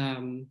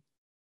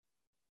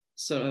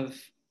sort of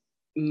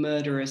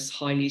murderous,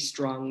 highly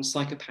strung,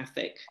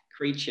 psychopathic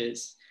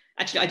creatures.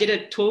 Actually, I did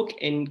a talk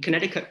in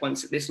Connecticut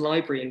once at this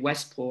library in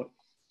Westport.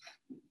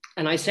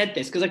 And I said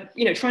this because,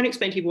 trying to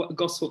explain to people what a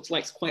goshawk's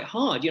like is quite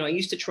hard. You know, I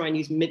used to try and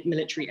use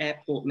military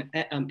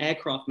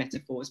aircraft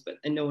metaphors, but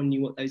no one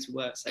knew what those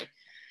were.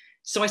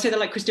 So I say they're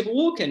like Christopher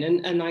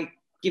Walken, and I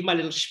give my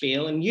little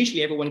spiel, and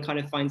usually everyone kind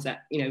of finds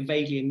that,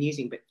 vaguely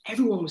amusing, but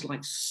everyone was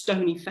like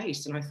stony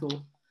faced. And I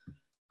thought,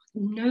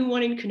 no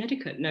one in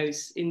Connecticut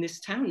in this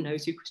town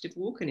knows who Christopher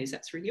Walken is.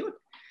 That's really odd.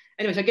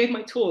 Anyways, I gave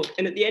my talk,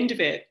 and at the end of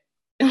it,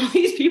 all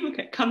these people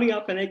kept coming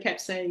up and they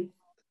kept saying,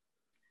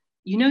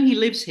 he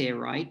lives here,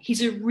 right?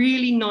 He's a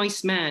really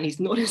nice man. He's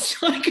not a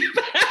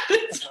psychopath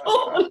at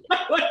all.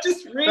 I was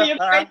just really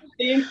afraid of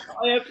the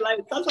entire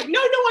place. I was like, no,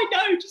 I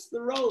know, just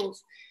the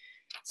roles.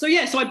 So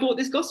I bought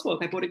this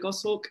goshawk. I bought a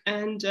goshawk,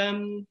 and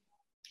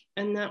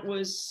that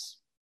was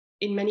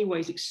in many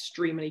ways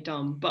extremely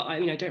dumb. But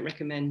I don't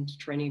recommend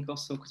training a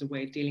goshawk as a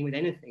way of dealing with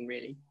anything,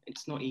 really.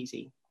 It's not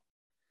easy.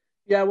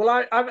 Yeah,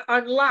 well,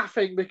 I'm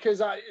laughing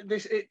because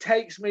it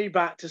takes me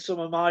back to some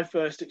of my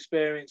first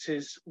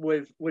experiences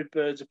with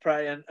birds of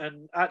prey,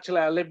 and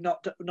actually I live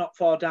not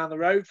far down the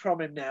road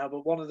from him now.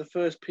 But one of the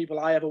first people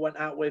I ever went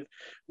out with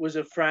was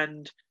a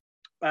friend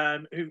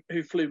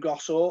who flew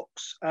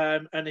goshawks,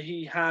 and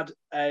he had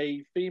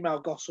a female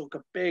goshawk,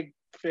 a big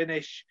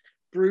Finnish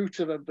brute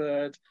of a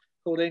bird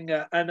called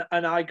Inga, and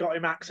I got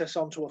him access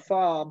onto a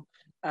farm.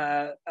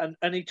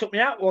 And he took me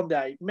out one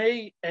day,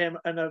 me, him,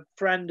 and a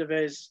friend of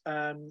his,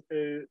 and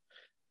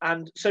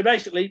so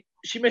basically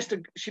she missed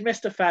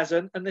a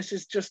pheasant, and this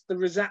is just the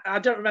result. I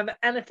don't remember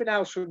anything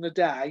else from the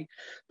day,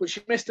 but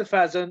she missed a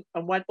pheasant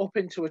and went up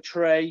into a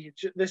tree.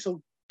 This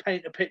will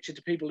paint a picture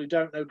to people who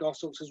don't know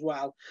goshawks as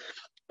well.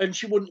 And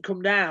she wouldn't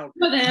come down.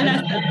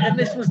 And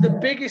this was the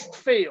biggest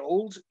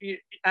field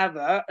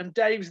ever. And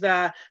Dave's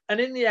there. And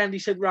in the end, he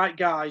said, right,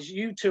 guys,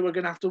 you two are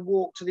going to have to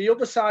walk to the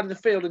other side of the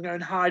field and go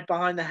and hide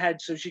behind the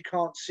hedge so she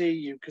can't see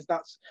you.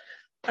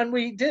 And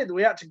we did.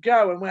 We had to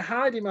go. And we're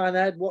hiding behind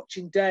the head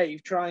watching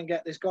Dave try and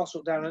get this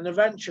goshawk down. And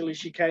eventually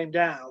she came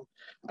down.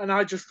 And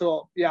I just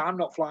thought, yeah, I'm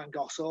not flying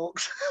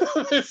goshawks.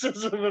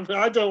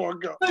 I don't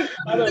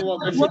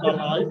want this in my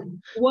life.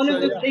 One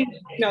of the things,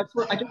 I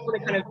just want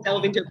to kind of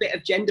delve into a bit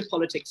of gender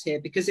politics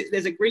here, because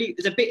there's a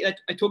bit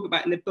I talk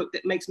about in the book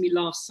that makes me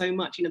laugh so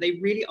much. They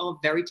really are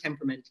very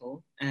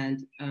temperamental,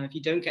 and if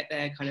you don't get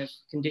their kind of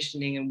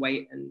conditioning and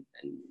weight, and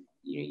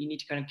you need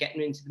to kind of get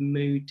them into the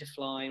mood to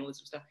fly and all this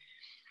sort of stuff.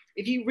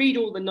 If you read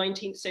all the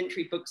 19th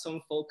century books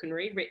on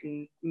falconry,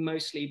 written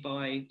mostly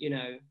by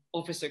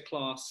officer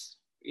class,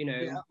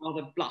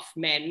 rather bluff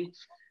men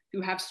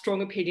who have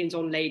strong opinions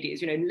on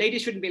ladies.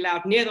 Ladies shouldn't be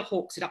allowed near the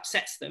hawks, it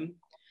upsets them.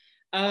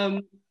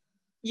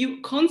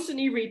 You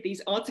constantly read these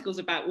articles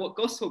about what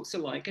goshawks are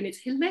like, and it's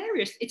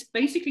hilarious. It's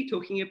basically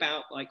talking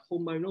about like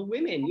hormonal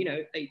women.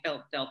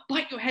 They'll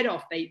bite your head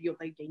off. They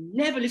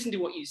never listen to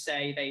what you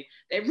say.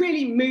 They're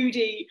really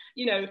moody.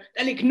 They'll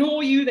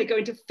ignore you. They go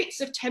into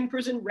fits of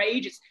tempers and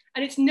rage.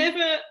 It's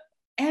never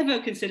ever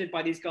considered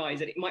by these guys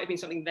that it might have been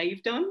something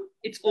they've done.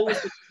 It's always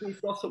these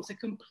goshawks are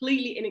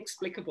completely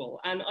inexplicable,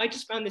 and I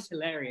just found this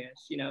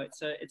hilarious.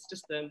 It's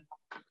just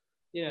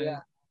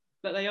Yeah.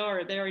 but they are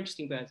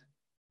interesting birds.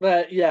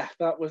 But yeah,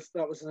 that was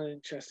an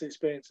interesting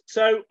experience.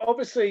 So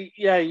obviously,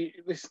 yeah,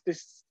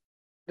 this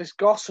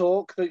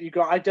goshawk that you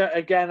got, I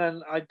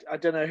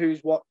don't know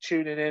who's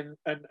tuning in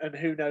and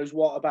who knows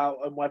what about,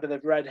 and whether they've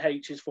read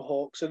H's for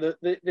Hawk. So that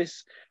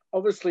this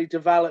obviously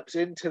develops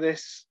into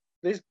this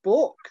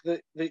book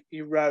that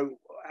you wrote.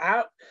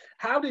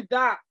 How did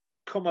that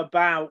come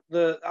about?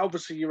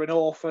 Obviously you're an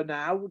author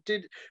now. Was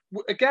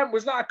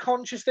that a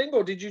conscious thing,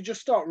 or did you just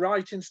start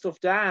writing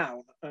stuff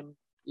down? And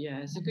yeah,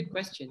 it's a good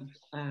question.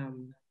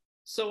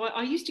 So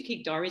I used to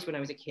keep diaries when I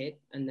was a kid,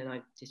 and then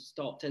I just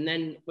stopped. And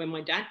then when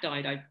my dad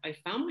died, I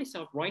found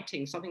myself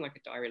writing something like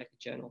a diary, like a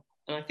journal.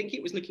 And I think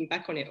it was, looking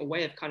back on it, a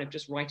way of kind of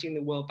just writing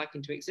the world back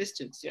into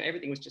existence.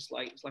 Everything was just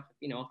like, it was like,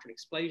 after an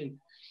explosion.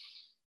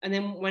 And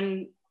then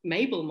when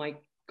Mabel, my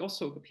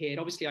goshawk, appeared,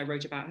 obviously I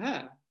wrote about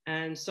her.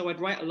 And so I'd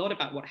write a lot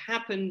about what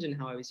happened and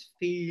how I was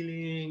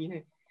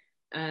feeling,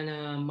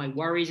 and my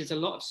worries. There's a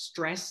lot of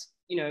stress,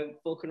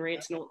 falconry.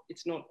 It's not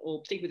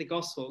all, particularly with the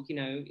goshawk,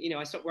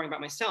 I stopped worrying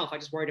about myself. I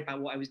just worried about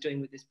what I was doing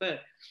with this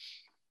bird.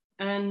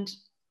 And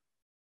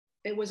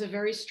it was a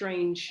very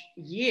strange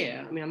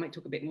year. I mean, I might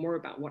talk a bit more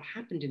about what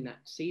happened in that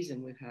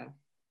season with her.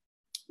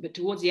 But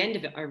towards the end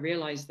of it, I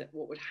realized that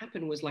what would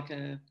happen was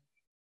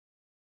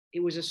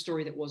it was a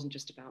story that wasn't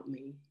just about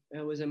me.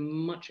 It was a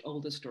much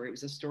older story. It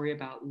was a story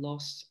about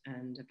loss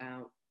and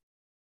about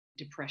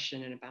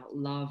depression and about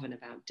love and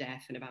about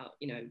death and about,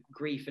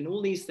 grief and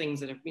all these things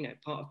that are,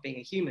 part of being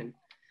a human.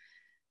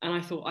 And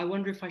I thought, I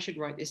wonder if I should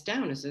write this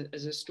down as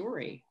a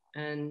story.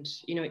 And,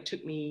 it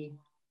took me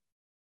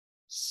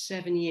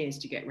 7 years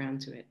to get around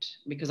to it,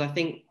 because I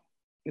think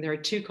there are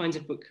two kinds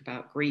of book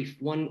about grief.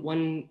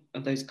 One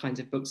of those kinds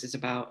of books is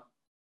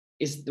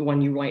the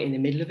one you write in the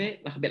middle of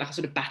it, like a bit like a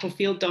sort of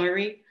battlefield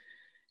diary,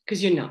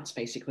 because you're nuts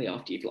basically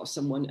after you've lost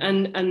someone.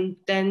 And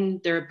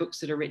then there are books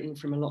that are written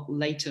from a lot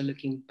later,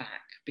 looking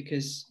back,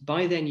 because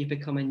by then you've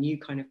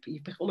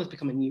almost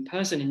become a new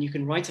person, and you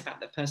can write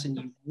about the person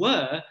you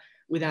were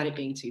without it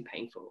being too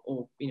painful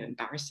or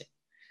embarrassing.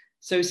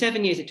 So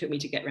 7 years it took me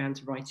to get around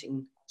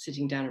to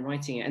sitting down and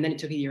writing it. And then it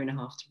took 1.5 years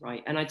to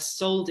write. And I'd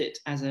sold it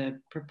as a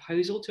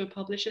proposal to a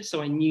publisher,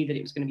 so I knew that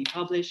it was going to be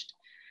published.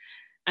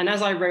 And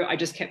as I wrote, I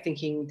just kept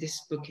thinking,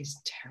 this book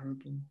is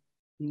terrible.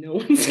 No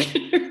one's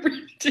going to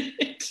read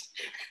it.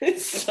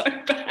 It's so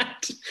bad.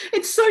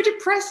 It's so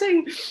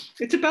depressing.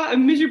 It's about a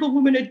miserable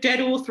woman, a dead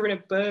author, and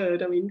a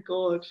bird. I mean,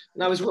 God.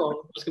 And I was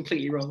wrong. I was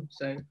completely wrong.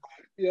 So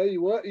yeah,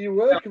 you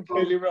were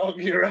completely wrong.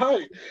 You're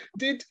right.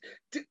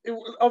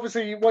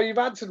 Obviously, you've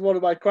answered one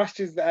of my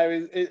questions there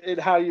in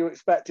how you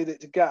expected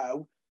it to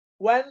go.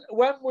 When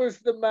was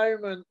the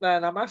moment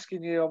then? I'm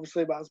asking you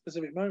obviously about a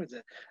specific moment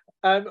here.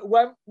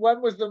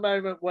 When was the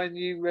moment when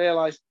you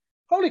realised,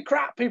 holy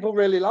crap, people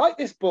really like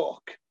this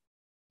book?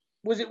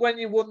 Was it when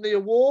you won the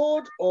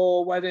award,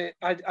 or when it?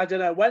 I don't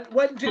know. When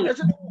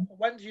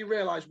do you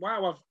realise,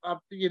 wow, I've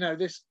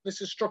this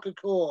has struck a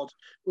chord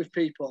with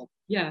people?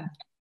 Yeah.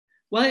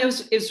 Well,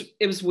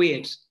 it was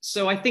weird.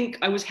 So I think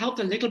I was helped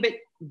a little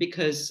bit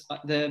because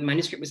the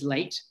manuscript was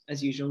late,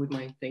 as usual with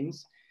my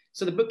things.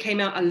 So the book came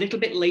out a little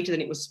bit later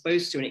than it was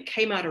supposed to, and it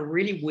came out a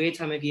really weird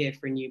time of year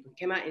for a new book. It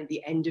came out at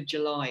the end of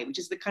July, which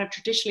is the kind of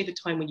traditionally the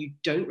time when you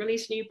don't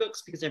release new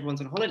books because everyone's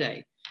on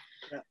holiday.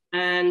 Yeah.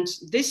 And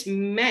this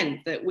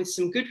meant that with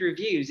some good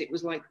reviews, it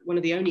was like one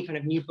of the only kind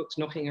of new books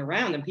knocking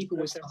around, and people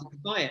were starting to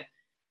buy it.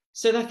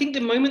 So I think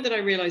the moment that I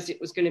realized it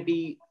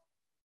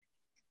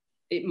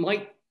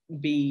might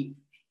be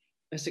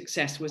a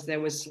success was there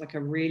was like a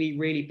really,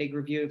 really big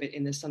review of it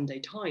in the Sunday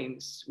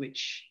Times,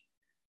 which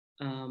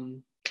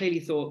clearly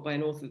thought by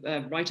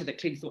a writer that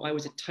clearly thought I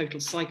was a total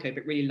psycho,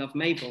 but really loved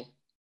Mabel.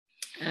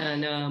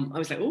 And I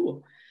was like,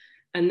 oh,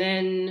 and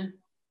then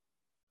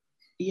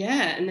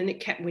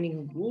it kept winning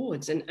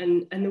awards.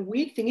 And the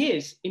weird thing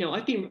is,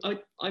 I'm the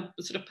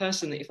sort of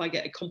person that if I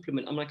get a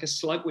compliment, I'm like a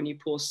slug when you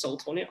pour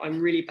salt on it. I'm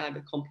really bad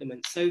with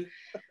compliments. So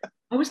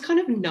I was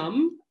kind of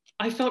numb.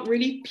 I felt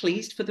really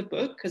pleased for the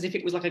book, as if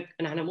it was like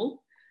an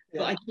animal,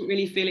 but I didn't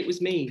really feel it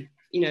was me,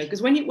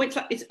 because writing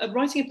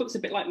a book's a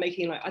bit like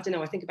making, like, I don't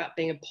know, I think about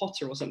being a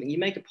potter or something. You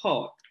make a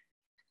pot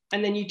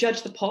and then you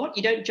judge the pot.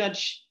 You don't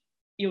judge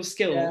your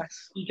skill.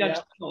 Yes. You judge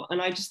the pot.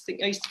 And I just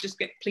think I used to just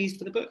get pleased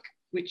for the book,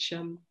 which,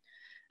 and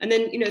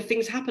then,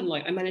 things happened.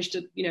 Like I managed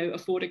to,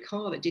 afford a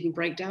car that didn't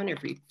break down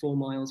every 4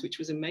 miles, which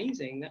was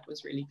amazing. That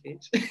was really good.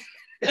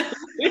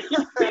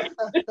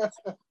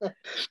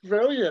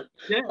 Brilliant.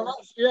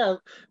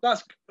 It's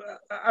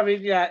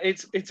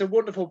a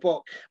wonderful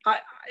book.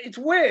 It's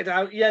weird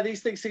how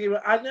these things.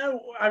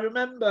 I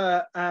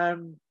remember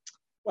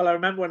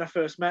when I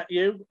first met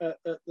you at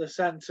the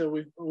centre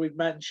we've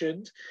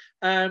mentioned,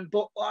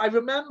 but I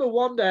remember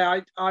one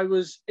day I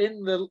was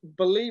in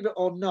believe it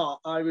or not,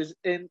 I was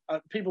in,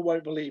 people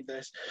won't believe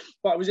this,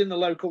 but I was in the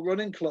local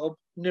running club,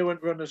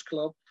 Newent Runners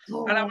Club.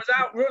 Oh. And I was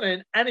out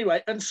running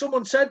anyway, and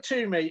someone said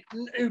to me,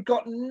 who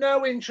got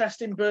no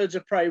interest in birds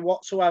of prey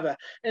whatsoever,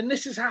 and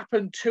this has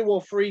happened 2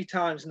 or 3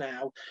 times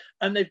now,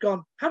 and they've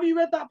gone, have you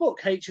read that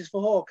book, H is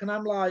for Hawk? And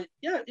I'm like,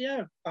 yeah,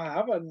 I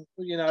have. And,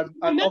 you know,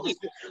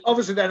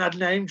 obviously then I'd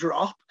name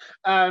drop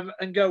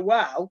and go,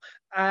 well,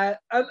 and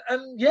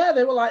yeah,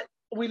 they were like,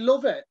 we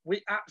love it.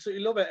 We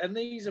absolutely love it. And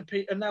these are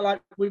people, and they're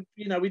like, we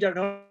don't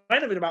know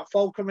anything about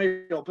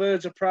falconry or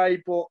birds of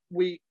prey, but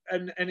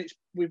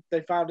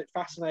they found it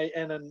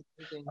fascinating, and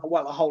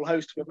well, a whole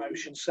host of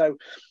emotions. So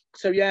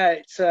yeah,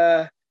 it's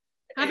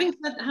having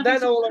said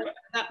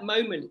that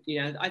moment,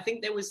 you know, I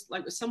think there was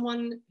like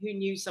someone who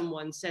knew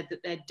someone said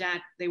that their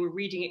dad, they were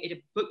reading it in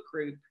a book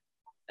group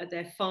at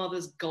their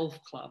father's golf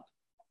club.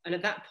 And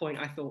at that point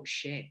I thought,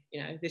 shit,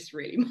 you know, this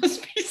really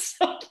must be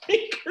something,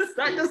 because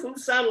that doesn't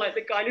sound like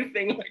the kind of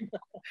thing like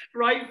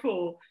right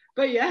for.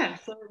 But yeah,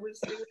 so it was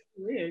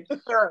weird.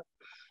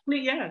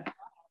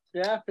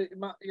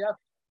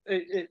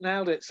 It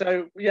nailed it.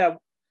 So yeah,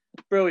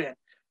 brilliant.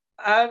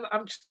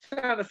 I'm just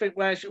trying to think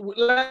where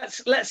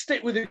let's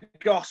stick with the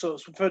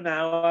Goshawks for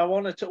now. I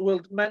wanted to.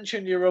 We'll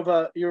mention your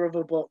other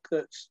book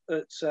that's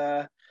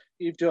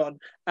you've done.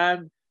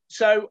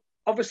 So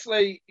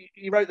obviously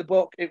you wrote the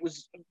book. It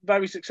was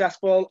very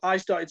successful. I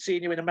started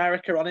seeing you in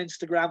America on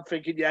Instagram,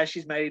 thinking, yeah,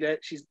 she's made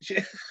it.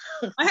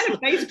 I had a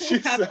baseball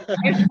cap.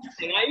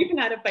 I even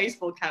had a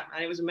baseball cap,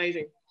 and it was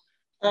amazing.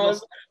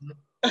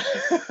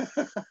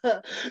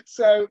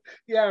 So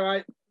yeah,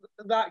 right.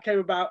 That came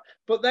about,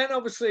 but then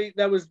obviously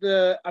there was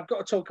I've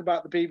got to talk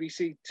about the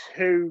BBC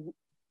Two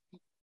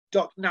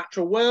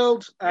Natural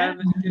World,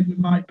 and you did with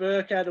Mike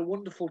Burkhead, a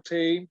wonderful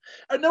team.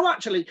 No,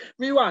 actually,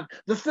 Miwan,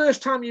 the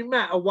first time you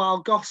met a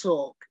wild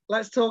goshawk,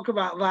 let's talk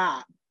about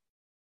that.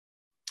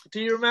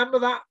 Do you remember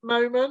that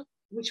moment?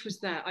 Which was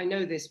that? I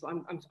know this, but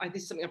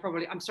this is something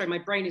I'm sorry, my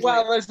brain is.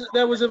 Well,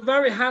 there was a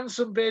very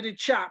handsome bearded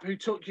chap who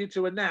took you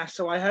to a nest,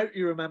 so I hope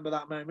you remember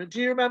that moment.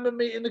 Do you remember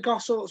meeting the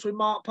Goshawks with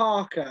Mark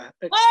Parker?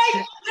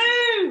 I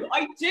do.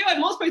 I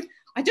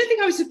don't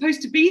think I was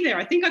supposed to be there.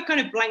 I think I kind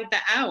of blanked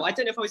that out. I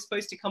don't know if I was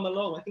supposed to come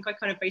along. I think I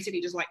kind of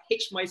basically just like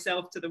hitched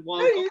myself to the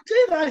wild. No, you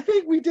did. I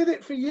think we did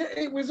it for you.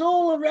 It was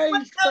all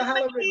arranged for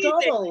Helen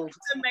McDonald.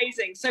 It's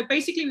amazing. So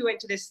basically, we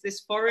went to this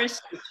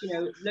forest. Which, you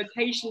know,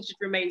 location should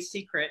remain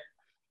secret.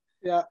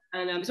 Yeah.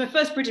 And so my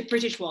first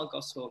British wild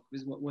goshawk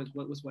was what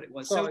it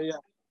was. Sorry,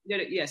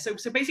 so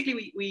So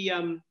basically, we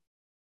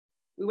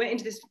went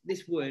into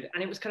this wood,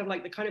 and it was kind of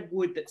like the kind of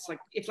wood that's like,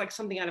 it's like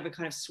something out of a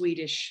kind of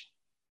Swedish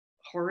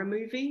horror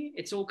movie.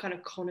 It's all kind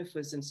of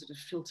conifers and sort of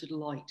filtered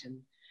light,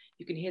 and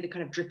you can hear the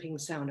kind of dripping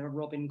sound of a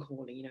robin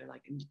calling, you know,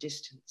 like in the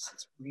distance.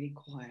 It's really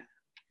quiet.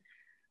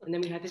 And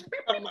then we had this.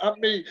 And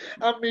me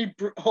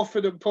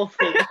huffing and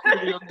puffing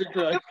in the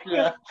undergrowth.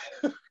 Yeah.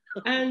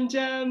 And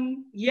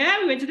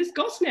we went to this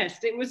goss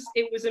nest. It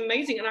was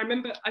amazing, and I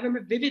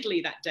remember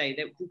vividly that day.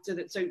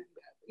 So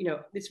you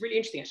know, it's really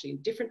interesting actually. In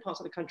different parts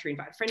of the country, in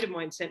fact, a friend of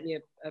mine sent me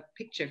a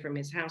picture from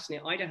his house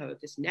near Idaho of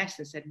this nest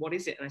and said, "What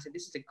is it?" And I said,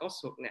 "This is a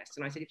goshawk nest."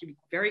 And I said, "You have to be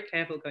very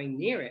careful going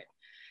near it,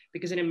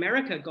 because in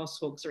America,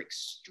 goshawks are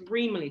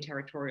extremely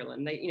territorial,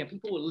 and they, you know,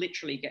 people will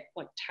literally get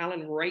like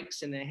talon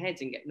rakes in their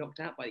heads and get knocked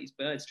out by these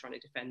birds trying to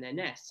defend their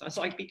nests." So I was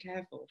like, "Be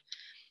careful."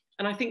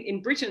 And I think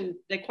in Britain,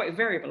 they're quite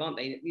variable, aren't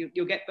they?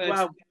 You'll get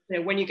birds, you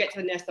know, when you get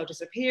to the nest, they'll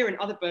disappear, and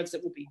other birds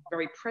that will be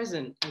very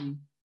present.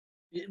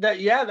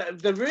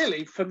 They're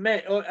really, for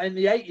me, in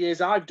the 8 years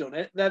I've done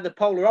it, they're the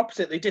polar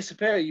opposite. They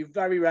disappear. You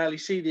very rarely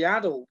see the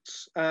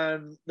adults.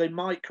 They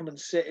might come and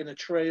sit in a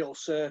tree or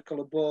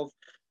circle above,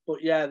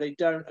 but yeah, they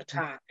don't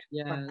attack.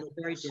 Yeah,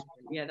 very different.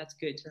 Yeah, that's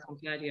good. I'm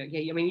glad you.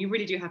 Yeah, I mean, you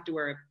really do have to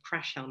wear a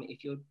crash helmet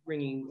if you're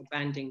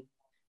banding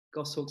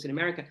goshawks in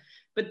America.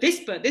 But this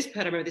bird, I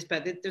remember this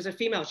bird. There's a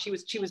female. She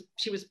was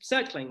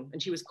circling,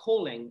 and she was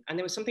calling, and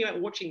there was something about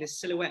watching this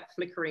silhouette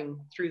flickering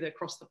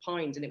across the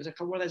pines, and it was like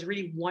one of those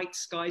really white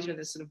skies, you know,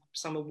 those sort of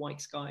summer white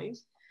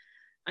skies,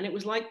 and it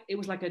was like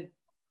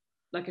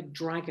a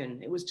dragon.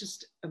 It was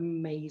just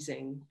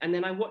amazing. And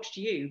then I watched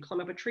you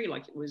climb up a tree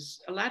like it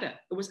was a ladder.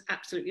 It was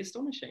absolutely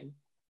astonishing.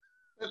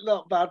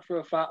 Not bad for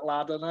a fat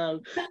lad, I know.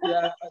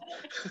 Yeah.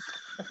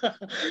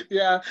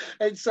 Yeah,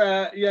 it's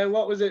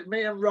what was it?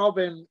 Me and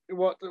Robin,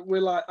 what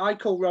we're like, I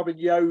call Robin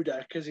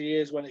Yoda because he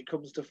is when it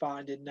comes to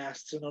finding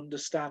nests and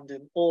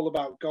understanding all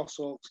about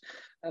goshawks.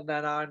 And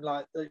then I'm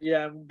like,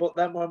 but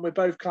then when we're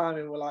both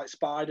climbing, we're like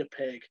Spider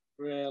Pig,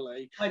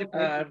 really. Spider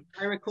Pig.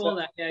 I recall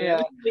that. Yeah.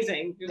 It was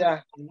amazing.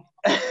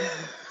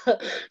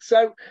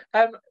 So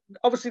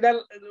obviously then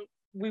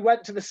we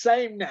went to the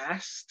same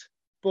nest,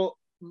 but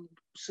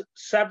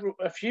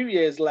a few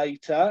years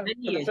later,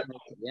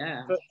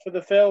 for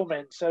the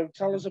filming. So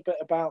tell us a bit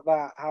about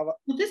that.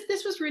 Well,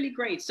 this was really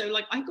great. So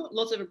like, I got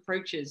lots of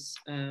approaches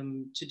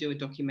to do a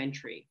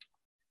documentary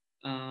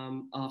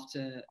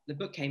after the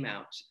book came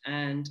out,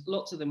 and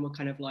lots of them were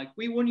kind of like,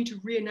 we want you to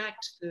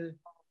reenact the,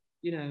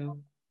 you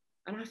know,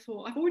 and I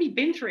thought, I've already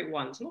been through it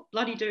once, I'm not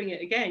bloody doing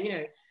it again, you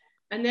know.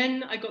 And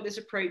then I got this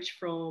approach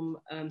from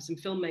some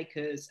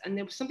filmmakers, and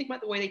there was something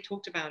about the way they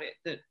talked about it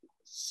that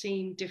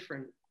seemed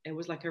different. it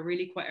was like a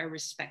really quite a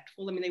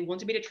respectful. I mean, they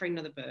wanted me to train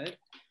another bird,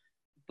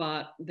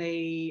 but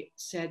they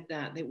said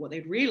that what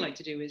they'd really like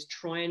to do is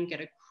try and get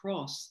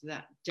across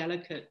that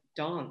delicate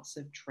dance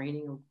of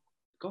training a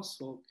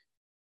goshawk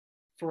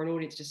for an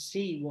audience to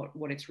see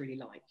what it's really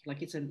like.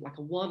 Like it's like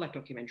a wildlife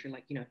documentary,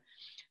 like, you know,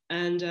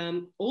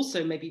 and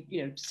also maybe,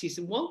 you know, to see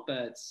some wild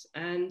birds.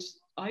 And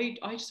I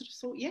sort of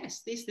thought,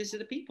 yes, these are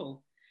the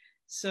people.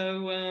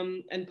 So,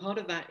 and part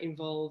of that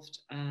involved,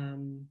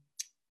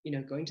 you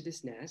know, going to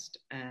this nest,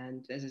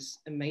 and there's this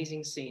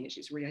amazing scene.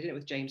 It's really, I don't know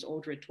if James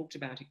Aldred talked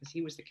about it because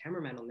he was the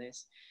cameraman on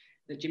this,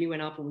 that Jimmy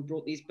went up and we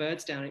brought these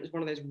birds down. It was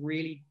one of those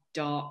really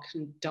dark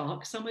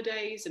summer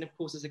days. And of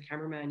course, as a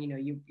cameraman, you know,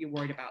 you're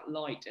worried about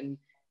light, and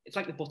it's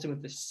like the bottom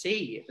of the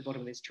sea at the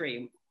bottom of this tree.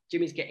 And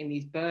Jimmy's getting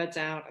these birds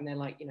out, and they're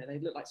like, you know, they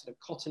look like sort of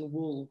cotton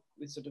wool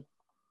with sort of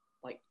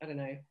like, I don't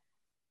know,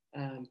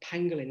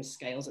 pangolin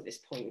scales at this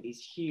point, with these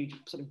huge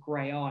sort of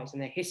grey eyes,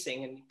 and they're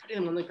hissing, and putting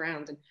them on the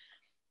ground.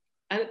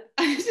 And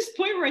there's this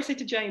point where I said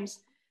to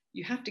James,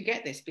 you have to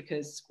get this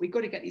because we've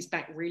got to get these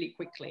back really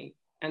quickly,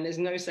 and there's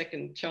no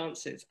second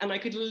chances. And I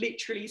could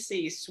literally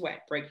see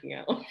sweat breaking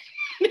out on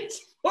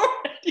his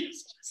forehead.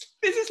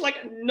 This is like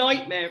a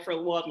nightmare for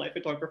a wildlife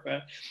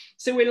photographer.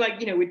 So we're like,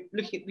 you know, we're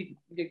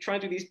trying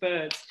to do these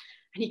birds.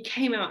 And he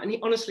came out, and he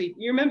honestly,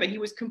 you remember, he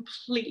was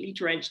completely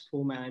drenched,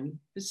 poor man. He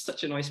was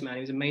such a nice man.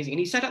 He was amazing. And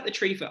he sat up the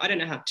tree for, I don't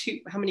know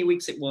how many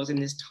weeks it was,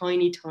 in this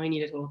tiny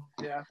little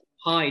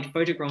hide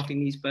photographing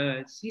these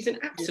birds. He's an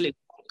absolute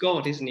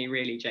god, isn't he,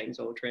 really, James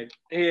Aldred?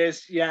 He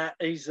is, yeah.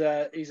 He's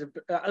a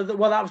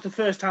well, that was the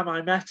first time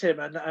I met him,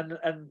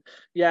 and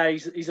yeah,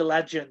 he's a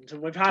legend.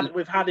 And we've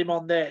had him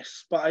on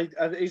this, but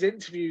his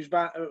interviews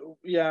back,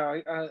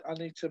 I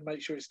need to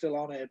make sure it's still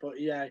on here. But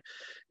yeah,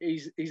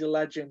 he's a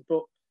legend.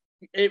 But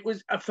it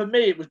was, for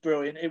me, it was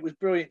brilliant. It was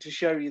brilliant to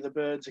show you the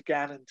birds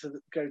again and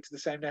to go to the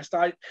same nest.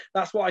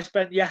 That's what I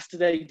spent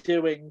yesterday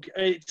doing.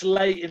 It's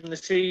late in the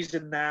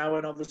season now,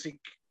 and obviously,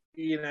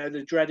 you know,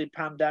 the dreaded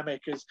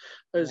pandemic has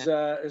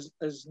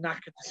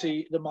knackered to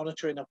see the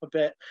monitoring up a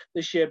bit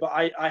this year. But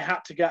I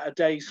had to get a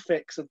day's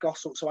fix of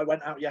goshawk, so I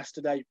went out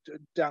yesterday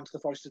down to the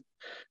Forest of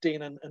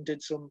Dean and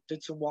did some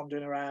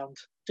wandering around.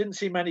 Didn't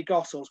see many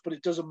goshawks, but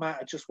it doesn't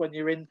matter. Just when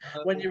you're in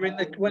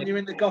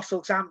the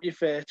goshawks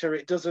amphitheatre,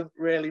 it doesn't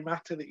really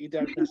matter that you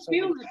don't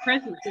necessarily feel the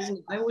presence, isn't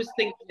it? I always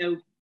think, you know,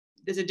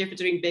 there's a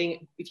difference between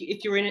being,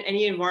 if you're in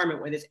any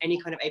environment where there's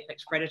any kind of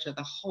apex predator,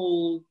 the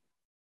whole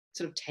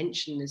sort of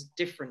tension is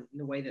different in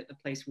the way that the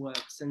place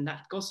works. And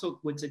that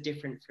goshawk woods are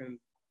different from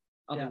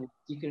other woods.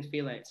 You can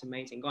feel it. It's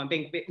amazing. I'm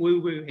being a bit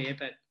woo-woo here,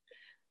 but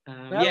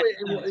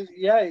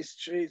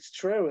it's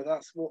true.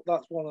 That's one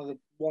of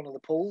the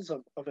pulls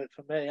of it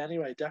for me,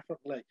 anyway.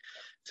 Definitely.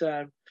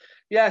 So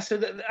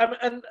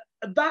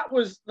that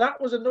was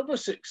another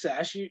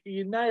success.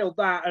 You nailed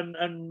that,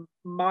 and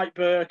Mike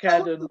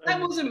Burkhead.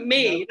 That wasn't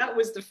me. You know, that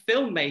was the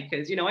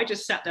filmmakers. You know, I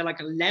just sat there like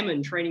a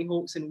lemon training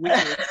hawks and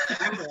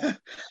whistling.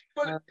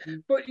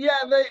 but yeah,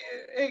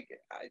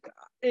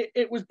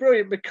 it was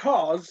brilliant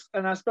because,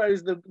 and I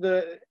suppose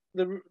the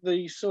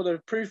sort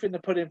of proof in the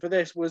pudding for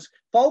this was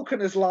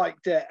falconers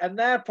liked it, and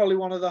they're probably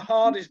one of the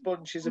hardest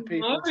bunches of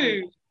people.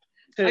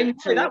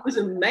 That was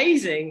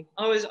amazing.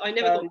 I never thought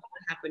that would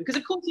happen, because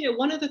of course, you know,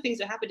 one of the things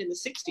that happened in the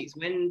 60s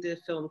when the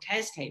film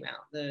Kes came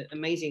out, the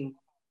amazing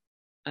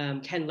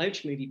Ken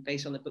Loach movie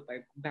based on the book by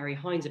Barry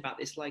Hines about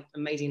this like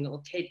amazing little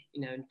kid,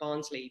 you know, in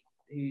Barnsley,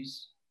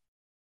 who's,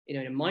 you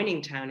know, in a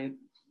mining town, who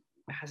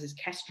has his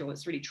kestrel.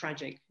 It's really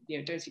tragic. You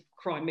know,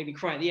 don't maybe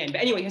cry at the end.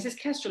 But anyway, he has his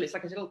kestrel. It's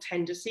like a little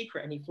tender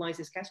secret, and he flies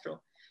his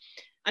kestrel.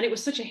 And it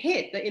was such a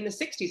hit that in the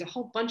 60s, a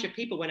whole bunch of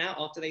people went out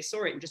after they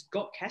saw it and just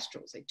got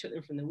kestrels. They took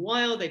them from the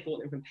wild, they bought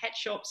them from pet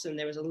shops, and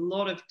there was a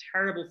lot of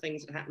terrible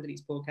things that happened to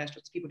these poor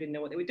kestrels. People didn't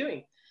know what they were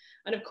doing.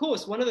 And of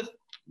course, one of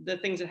the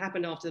things that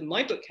happened after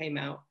my book came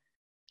out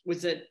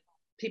was that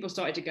people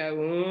started to go,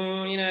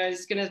 oh, you know,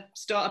 it's going to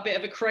start a bit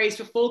of a craze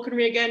for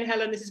falconry again,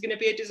 Helen. This is going to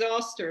be a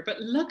disaster. But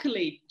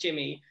luckily,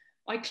 Jimmy,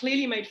 I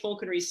clearly made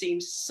falconry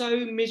seem so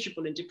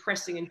miserable and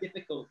depressing and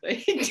difficult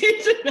that it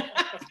didn't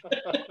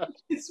happen.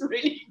 It's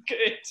really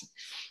good.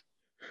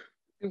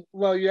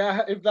 Well,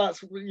 yeah, if that's,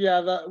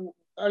 that,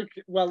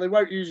 okay. Well, they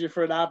won't use you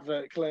for an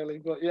advert, clearly,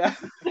 but yeah.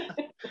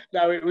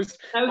 No, it was.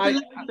 That was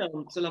a lovely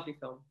film. It's a lovely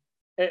film.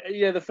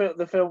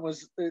 The film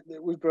was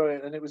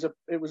brilliant, and it was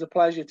a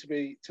pleasure to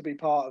be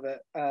part of it.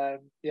 I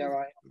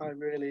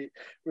really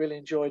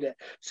enjoyed it.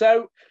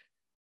 So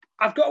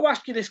I've got to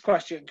ask you this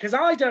question, because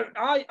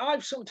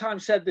I've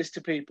sometimes said this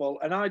to people,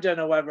 and I don't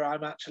know whether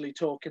I'm actually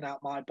talking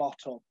out my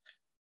bottom.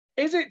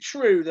 Is it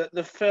true that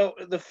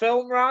the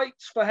film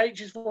rights for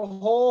H is for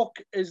Hawk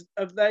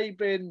have they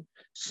been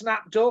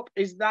snapped up?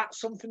 Is that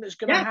something that's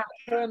going to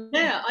happen?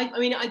 Yeah, I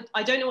mean,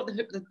 I don't know what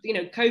the you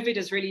know, COVID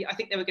has really. I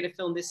think they were going to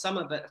film this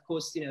summer, but of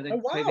course, you know,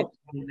 COVID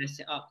messed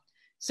it up.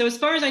 So as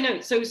far as I know,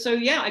 so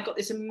yeah, I got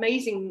this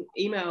amazing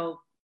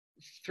email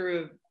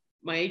through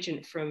my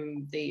agent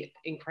from the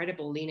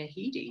incredible Lena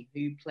Headey,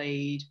 who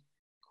played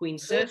Queen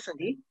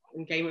Cersei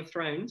in Game of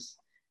Thrones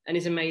and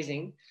is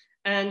amazing.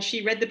 And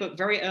she read the book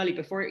very early,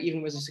 before it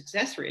even was a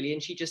success, really.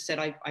 And she just said,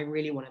 I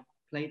really want to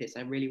play this.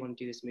 I really want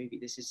to do this movie.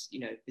 This is,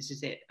 this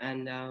is it.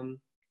 And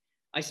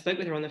I spoke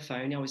with her on the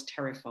phone. I was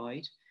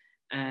terrified.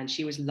 And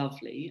she was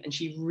lovely. And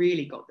she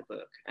really got the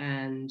book.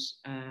 And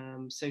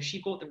so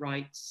she bought the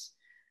rights.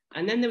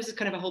 And then there was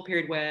kind of a whole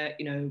period where,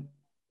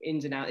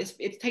 ins and outs.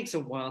 It takes a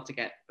while to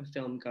get a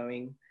film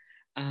going.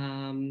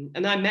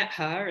 And I met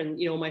her, and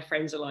all my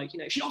friends are like,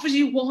 she offers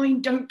you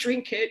wine, don't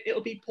drink it,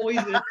 it'll be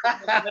poison.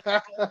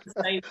 The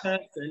same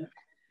person.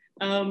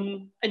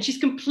 And she's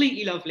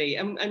completely lovely.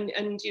 And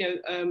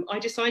I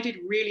decided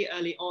really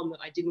early on that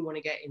I didn't want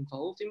to get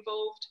involved.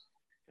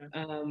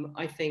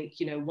 I think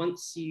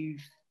once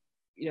you've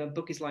a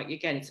book is like,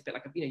 again, it's a bit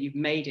like you've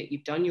made it,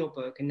 you've done your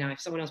book, and now if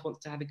someone else wants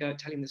to have a go at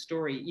telling the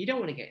story, you don't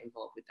want to get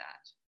involved with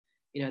that.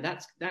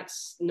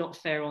 That's not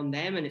fair on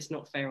them, and it's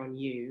not fair on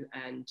you.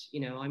 And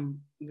I'm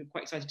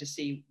quite excited to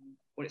see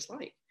what it's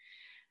like.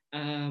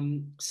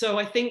 So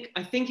I think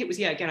it was,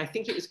 again, I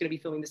think it was going to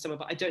be filming this summer,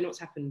 but I don't know what's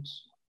happened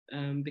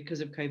because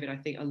of COVID. I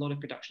think a lot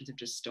of productions have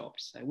just stopped,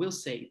 so we'll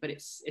see. But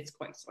it's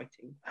quite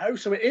exciting. Oh,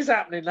 so it is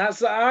happening.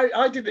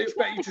 I didn't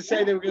expect you to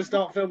say they were going to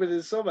start filming in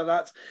the summer.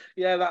 That's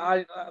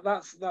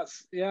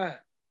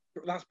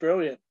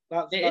brilliant.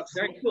 That's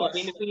very cool. I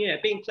mean,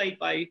 being played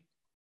by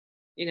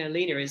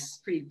Lena is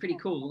pretty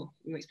cool.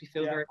 It makes me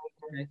feel very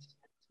good.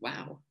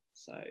 Wow.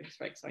 So it's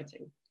very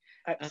exciting.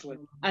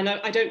 Excellent. And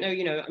I don't know,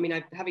 I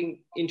mean,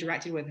 having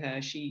interacted with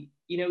her, she,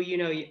 I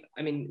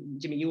mean,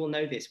 Jimmy, you all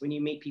know this. When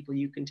you meet people,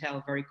 you can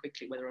tell very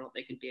quickly whether or not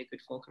they can be a good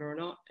Falconer or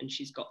not. And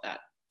she's got that.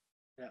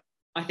 Yeah.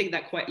 I think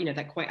that quite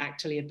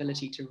actorly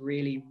ability to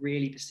really,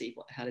 really perceive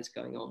what the hell is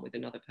going on with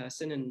another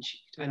person. And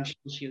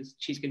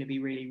she's going to be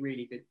really,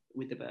 really good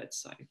with the birds.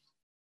 So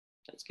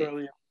that's good.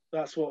 Brilliant.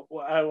 That's what.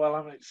 Oh well,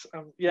 I mean,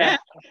 I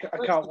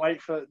can't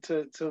wait for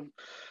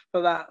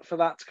that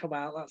to come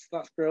out.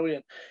 That's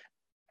brilliant.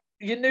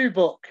 Your new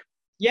book.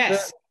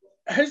 Yes.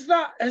 Has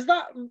that?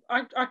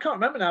 I can't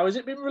remember now. Has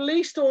it been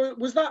released or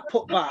was that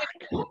put back?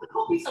 I have a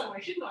copy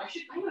somewhere, shouldn't I?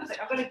 Hang on a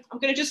second. I'm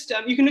gonna just.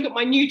 You can look at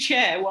my new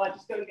chair while I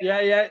just go and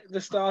get. Yeah,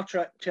 the Star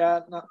Trek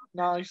chair.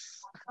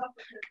 Nice.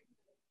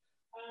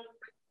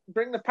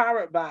 Bring the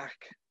parrot back.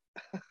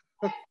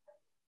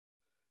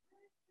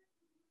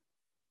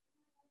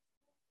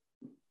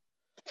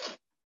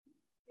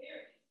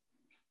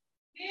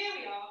 Here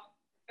we are.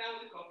 Found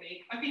the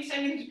copy. I've been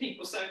sending them to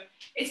people, so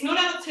it's not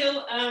out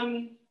till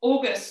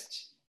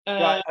August.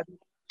 Right.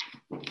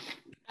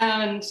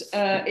 And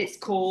it's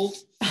called.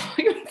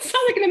 It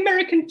sounds like an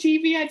American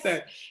TV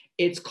advert.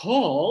 It's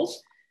called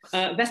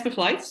Vesper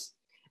Flights,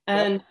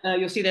 and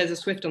you'll see there's a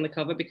Swift on the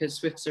cover because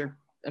Swifts are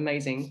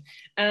amazing.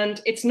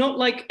 And it's not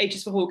like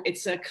H's for Hawk.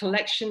 It's a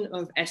collection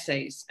of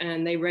essays,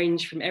 and they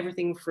range from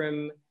everything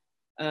from,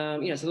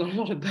 it's a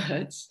lot of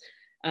birds.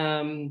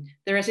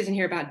 There are essays in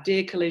here about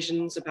deer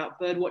collisions, about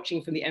bird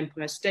watching from the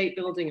Empire State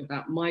Building,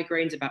 about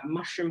migraines, about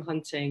mushroom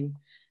hunting,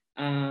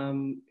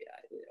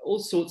 all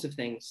sorts of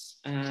things.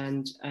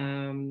 And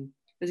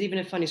there's even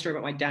a funny story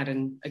about my dad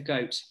and a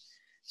goat.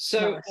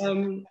 So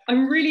I'm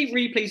really,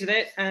 really pleased with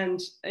it.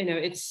 And,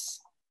 it's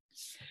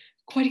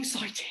quite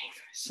exciting.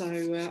 So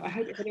I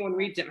hope if anyone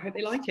reads it, I hope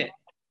they like it.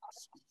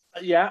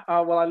 Yeah,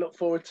 well, I look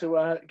forward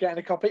to getting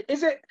a copy.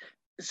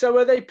 So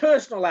are they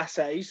personal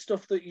essays,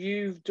 stuff that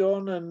you've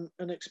done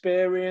and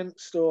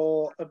experienced,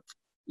 or?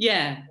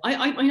 Yeah,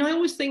 I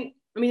always think.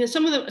 I mean,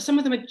 some of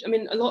them. I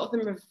mean, a lot of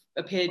them have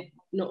appeared.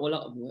 Not a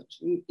lot of them.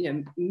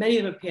 Many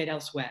of them appeared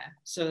elsewhere.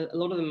 So a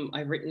lot of them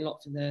I've written a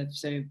lot for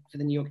the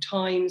New York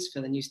Times,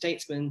 for the New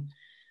Statesman.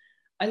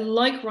 I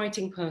like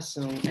writing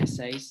personal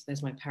essays.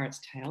 There's my parrot's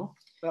tail.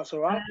 That's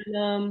all right.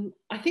 And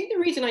I think the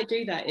reason I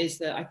do that is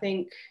that I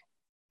think.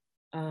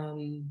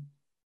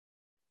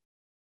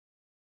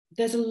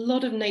 There's a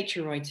lot of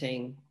nature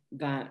writing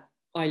that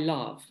I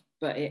love,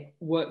 but it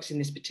works in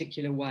this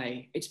particular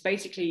way. It's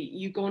basically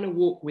you go on a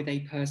walk with a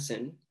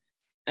person,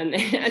 and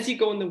as you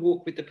go on the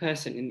walk with the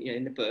person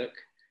in the book,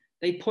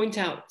 they point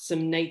out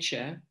some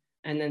nature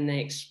and then they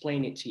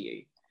explain it to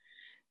you.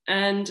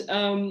 And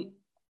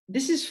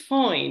this is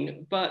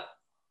fine, but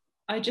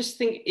I just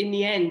think in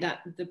the end that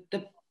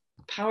the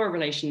power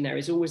relation there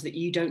is always that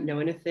you don't know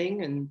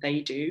anything and they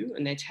do,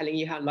 and they're telling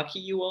you how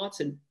lucky you are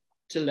to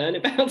learn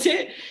about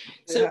it.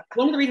 So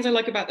one of the reasons I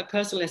like about the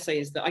personal essay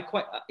is that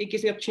it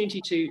gives me the opportunity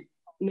to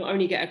not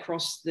only get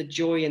across the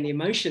joy and the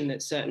emotion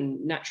that certain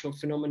natural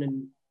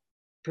phenomenon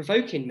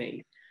provoke in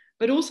me,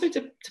 but also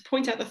to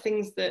point out the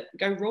things that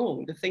go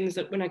wrong, the things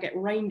that when I get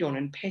rained on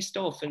and pissed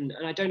off and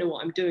I don't know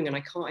what I'm doing and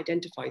I can't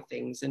identify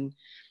things. And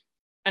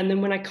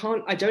then when I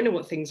don't know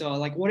what things are,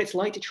 like what it's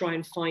like to try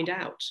and find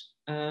out.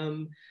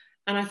 And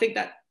I think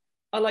that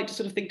I like to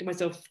sort of think to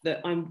myself that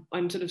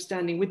I'm sort of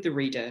standing with the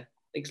reader,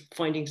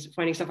 finding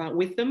stuff out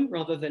with them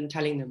rather than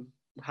telling them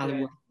how the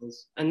work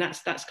is. And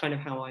that's kind of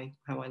how I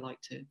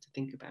like to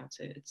think about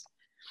it. It's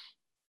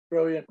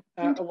brilliant.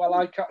 Well,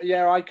 I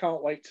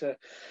can't wait to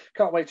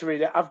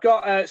read it. I've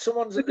got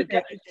someone's at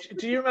the.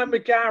 Do you remember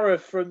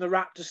Gareth from the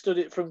Raptor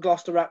Study, from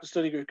Gloucester Raptor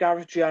Study Group?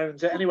 Gareth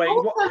Jones. Anyway,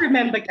 I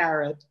remember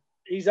Gareth.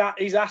 he's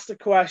asked a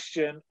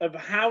question of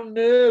how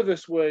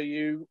nervous were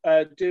you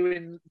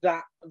doing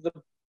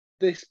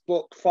this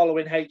book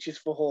following H is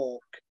for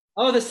Hawk?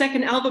 Oh, the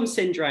second album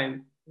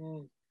syndrome.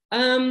 Well,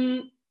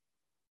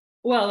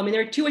 I mean,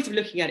 there are two ways of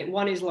looking at it.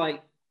 One is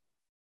like,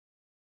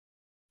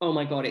 oh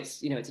my God, it's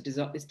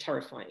it's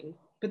terrifying.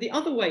 But the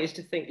other way is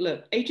to think,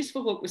 look, H is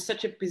for Hawk was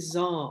such a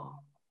bizarre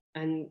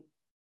and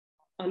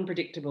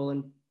unpredictable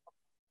and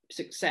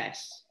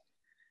success.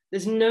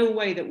 There's no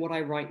way that what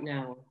I write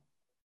now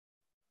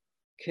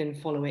can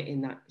follow it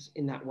in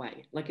that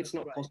way. Like, it's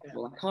not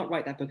possible. Yeah. I can't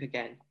write that book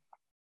again.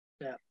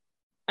 Yeah.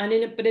 And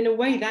in a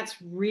way, that's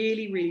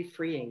really, really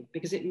freeing,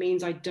 because it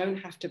means I don't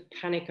have to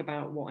panic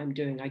about what I'm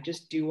doing. I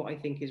just do what I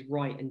think is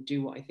right and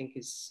do what I think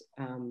is,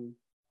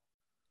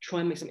 try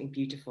and make something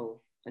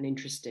beautiful and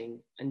interesting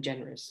and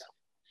generous.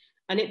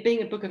 And it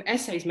being a book of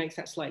essays makes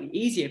that slightly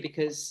easier,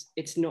 because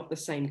it's not the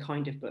same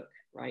kind of book,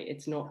 right?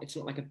 It's not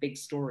like a big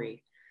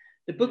story.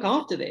 The book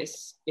after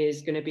this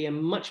is going to be a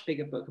much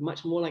bigger book,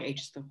 much more like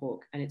H is for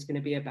Hawk, and it's going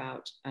to be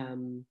about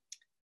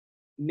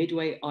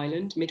Midway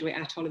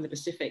Atoll in the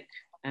Pacific,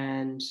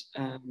 and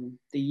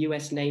the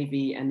US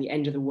Navy and the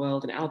end of the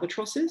world and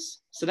albatrosses.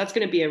 So that's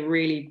going to be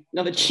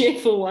another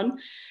cheerful one.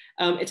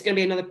 It's going to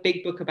be another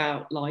big book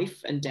about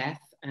life and death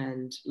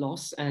and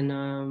loss.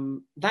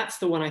 And that's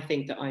the one I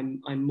think that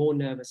I'm more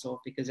nervous of,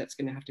 because that's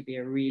going to have to be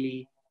a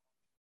really,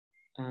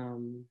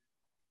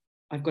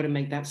 I've got to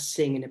make that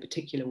sing in a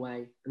particular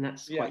way. And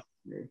that's quite,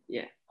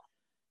 yeah.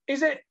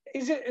 Is it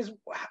as,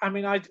 I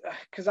mean,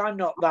 because I'm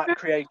not that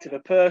creative a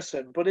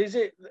person, but is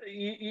it,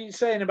 you're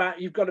saying about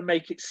you've got to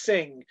make it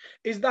sing,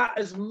 is that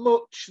as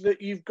much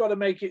that you've got to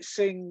make it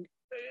sing,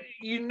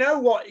 you know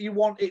what you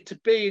want it to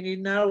be and you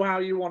know how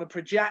you want to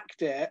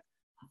project it,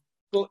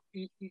 but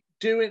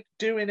doing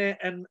it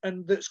and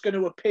that's going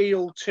to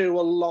appeal to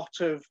a lot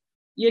of...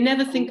 You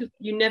never think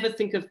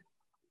of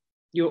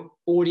your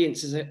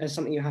audience as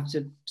something you have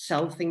to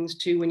sell things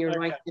to when you're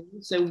writing.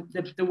 So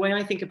the way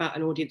I think about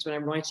an audience when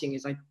I'm writing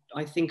is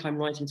I think I'm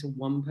writing to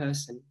one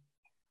person.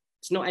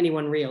 It's not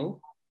anyone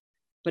real,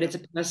 but it's a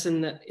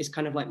person that is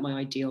kind of like my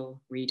ideal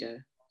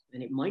reader.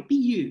 And it might be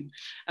you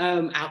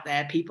out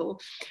there, people.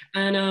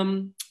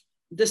 And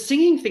the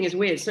singing thing is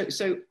weird.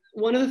 So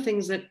one of the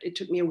things that it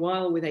took me a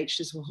while with H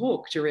is for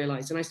Hawk to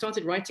realize, and I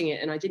started writing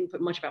it and I didn't put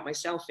much about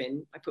myself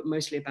in, I put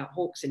mostly about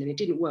hawks in, and it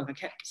didn't work. I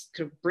kept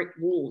kind of brick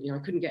wall, I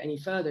couldn't get any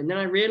further. And then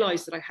I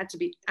realized that I had to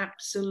be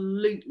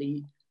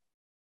absolutely,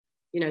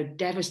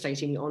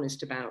 devastatingly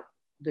honest about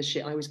the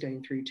shit I was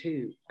going through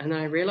too. And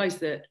I realized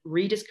that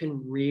readers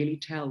can really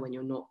tell when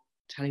you're not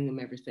telling them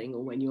everything,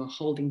 or when you're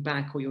holding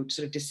back, or you're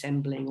sort of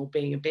dissembling, or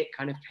being a bit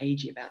kind of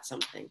cagey about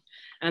something,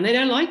 and they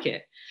don't like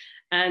it.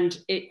 And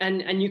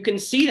you can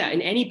see that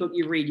in any book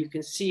you read. You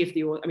can see if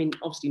the author, I mean,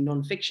 obviously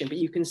non-fiction, but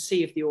you can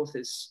see if the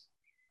author's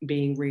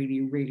being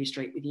really, really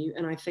straight with you.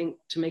 And I think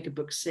to make a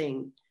book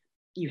sing,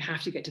 you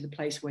have to get to the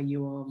place where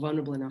you are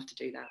vulnerable enough to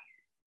do that.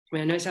 I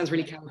mean, I know it sounds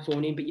really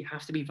Californian, but you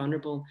have to be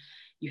vulnerable.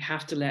 You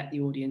have to let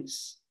the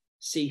audience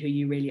see who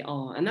you really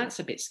are. And that's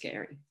a bit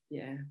scary.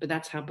 Yeah, but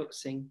that's how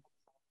books sing.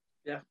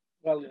 Yeah,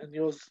 well, and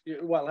yours,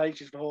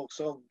 H is for Hawk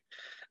song,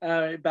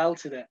 it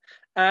belted it.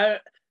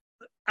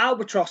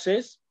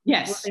 Albatrosses.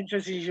 Yes.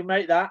 Interesting you should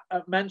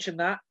mention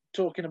that,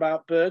 talking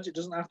about birds. It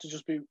doesn't have to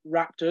just be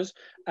raptors.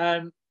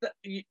 I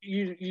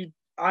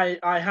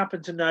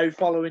happen to know,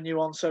 following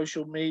you on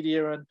social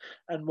media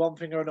and one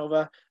thing or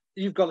another,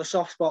 you've got a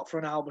soft spot for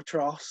an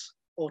albatross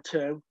or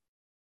two.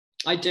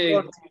 I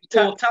do.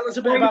 Tell us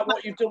a bit about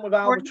what you've done with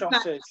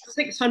albatrosses.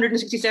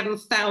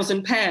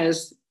 667,000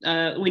 pairs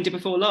winter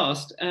before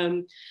last.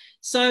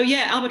 So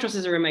yeah,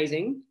 albatrosses are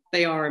amazing.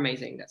 They are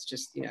amazing. That's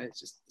just, it's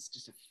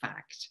just a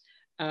fact.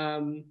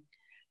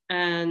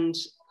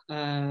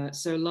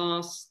 So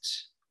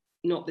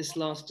not this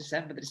last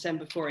December, the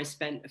December before, I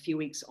spent a few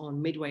weeks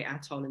on Midway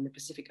Atoll in the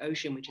Pacific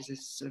Ocean, which is a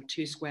sort of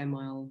 2 square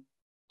mile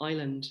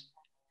island,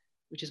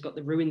 which has got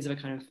the ruins of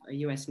a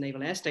US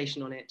Naval Air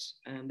Station on it.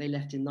 They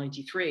left in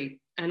 '93,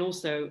 and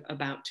also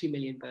about 2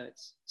 million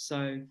birds.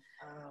 So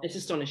It's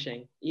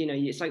astonishing.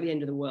 It's like the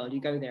end of the world.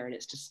 You go there and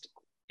it's just,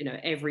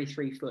 every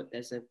 3 foot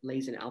there's a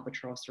blazing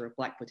albatross or a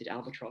black-footed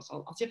albatross.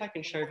 I'll see if I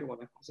can show everyone.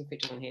 I've got some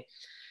pictures on here.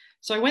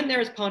 So I went there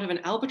as part of an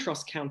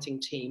albatross counting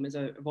team, as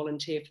a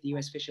volunteer for the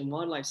US Fish and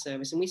Wildlife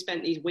Service. And we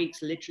spent these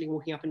weeks literally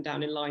walking up and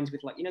down in lines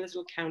with, those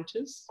little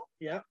counters?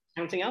 Yeah.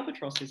 Counting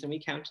albatrosses. And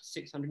we counted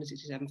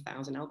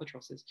 667,000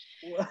 albatrosses.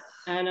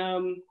 And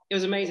it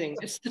was amazing.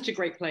 It's such a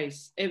great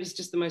place. It was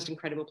just the most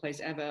incredible place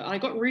ever. I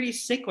got really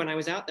sick when I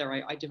was out there.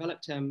 I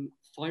developed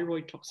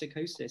thyroid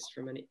toxicosis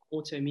from an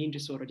autoimmune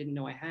disorder I didn't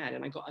know I had.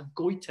 And I got a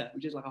goiter,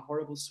 which is like a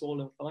horrible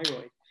swollen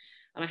thyroid.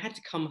 And I had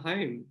to come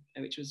home,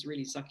 which was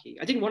really sucky.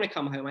 I didn't want to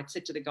come home. I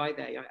said to the guy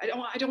there, I don't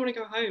want to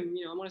go home.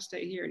 I want to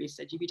stay here. And he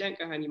said, if you don't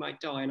go home, you might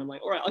die. And I'm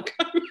like, all right, I'll go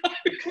home.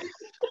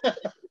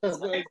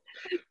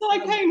 so I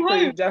came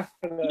home.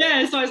 Definitely.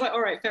 Yeah, so I was like,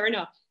 all right, fair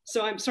enough.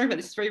 So I'm sorry about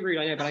this. It's very rude,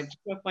 I know, but I just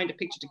want to find a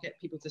picture to get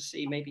people to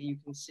see. Maybe you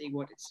can see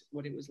what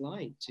it was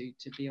like to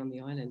be on the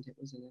island. It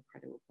was an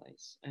incredible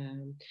place.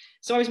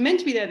 So I was meant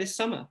to be there this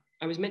summer.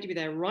 I was meant to be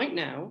there right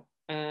now.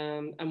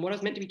 And what I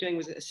was meant to be doing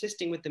was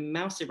assisting with the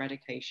mouse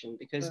eradication,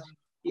 because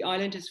the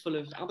island is full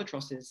of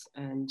albatrosses,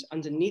 and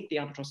underneath the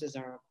albatrosses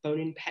are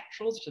bone-in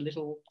petrels, which are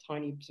little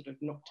tiny sort of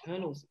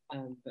nocturnal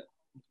but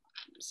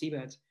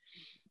seabirds.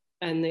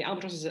 And the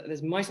albatrosses,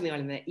 there's mice on the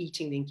island. They're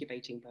eating the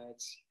incubating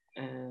birds.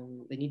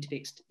 They need to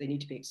be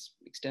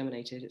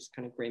exterminated. It's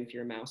kind of grim if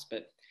you're a mouse,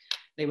 but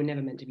they were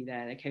never meant to be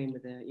there. They came in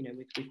with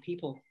with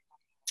people.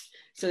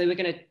 So they were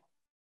going to,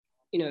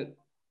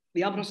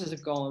 the albatrosses are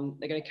gone.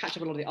 They're going to catch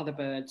up a lot of the other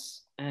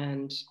birds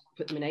and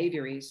put them in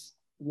aviaries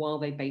while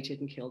they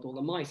baited and killed all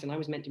the mice. And I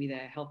was meant to be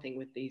there helping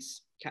with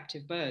these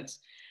captive birds.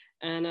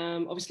 And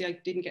obviously I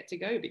didn't get to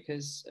go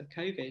because of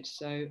COVID.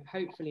 So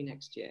hopefully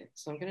next year.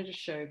 So I'm going to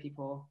just show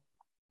people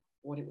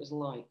what it was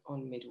like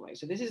on Midway.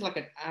 So this is like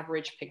an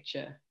average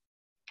picture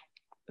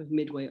of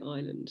Midway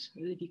Island. I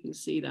don't know if you can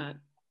see that.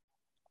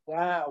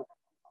 Wow.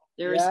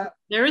 There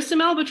is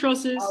some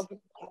albatrosses.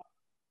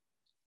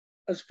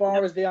 As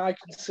far as the eye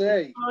can see.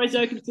 As far as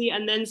I can see,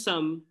 and then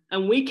some.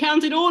 And we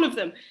counted all of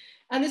them.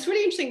 And it's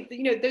really interesting,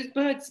 those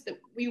birds, that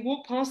we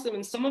walk past them,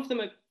 and some of them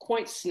are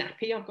quite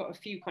snappy. I've got a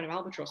few kind of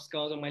albatross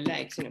scars on my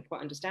legs,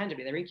 quite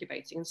understandably, they're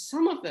incubating. And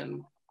some of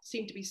them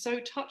seem to be so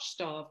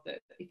touch-starved that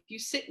if you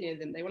sit near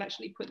them, they will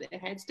actually put their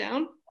heads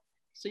down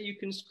so you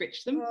can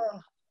scritch them.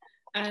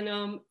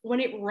 And when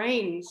it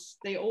rains,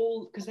 they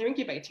all, because they're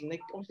incubating,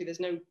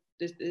 obviously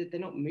they're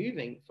not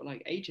moving for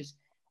like ages.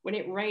 When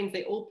it rains,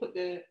 they all put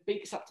their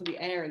beaks up to the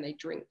air and they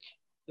drink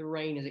the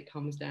rain as it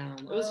comes down.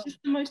 It was just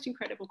the most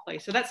incredible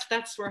place. So that's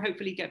where I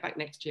hopefully get back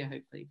next year,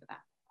 hopefully, for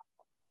that.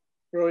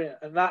 Brilliant.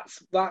 And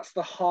that's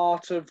the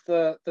heart of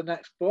the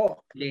next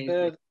book,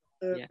 third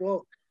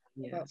book.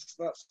 Yeah.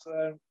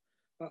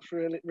 That's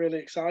really, really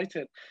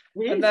exciting.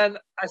 And then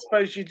I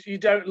suppose you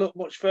don't look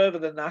much further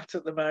than that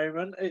at the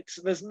moment.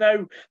 There's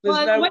no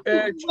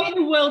urge. Where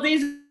the world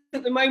is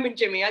at the moment,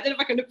 Jimmy, I don't know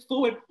if I can look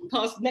forward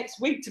past next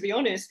week, to be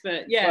honest,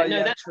 but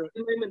that's true. At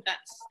the moment,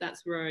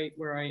 that's where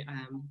I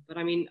am. But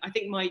I mean, I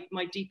think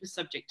my deepest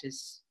subject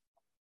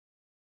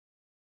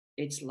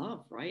it's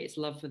love, right? It's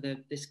love for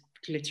this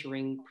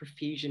glittering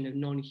profusion of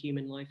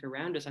non-human life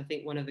around us. I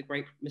think one of the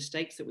great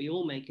mistakes that we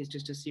all make is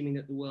just assuming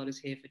that the world is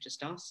here for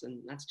just us,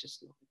 and that's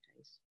just not the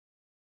case.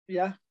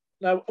 Yeah.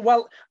 No,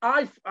 well,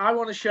 I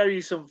want to show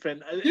you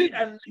something,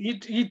 and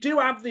you do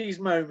have these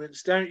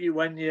moments, don't you,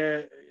 when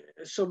you're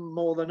some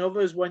more than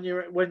others, when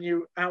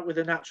you're out with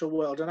the natural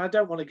world. And I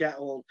don't want to get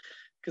all,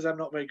 because I'm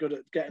not very good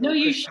at getting. No,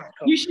 you should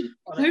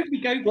totally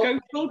go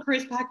full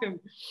Chris Packham.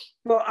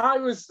 Well, I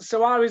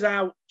was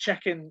out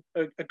checking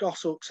a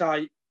goshawk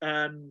site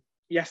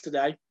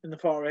yesterday in the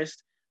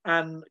forest,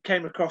 and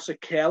came across a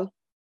kill,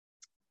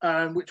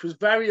 which was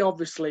very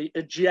obviously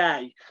a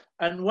jay.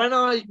 And when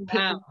I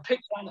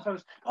picked one of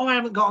those, I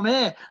haven't got them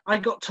here. I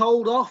got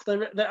told off.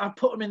 I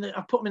put them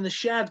in the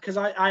shed because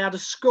I had a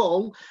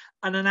skull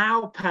and an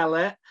owl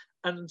pellet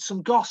and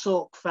some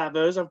goshawk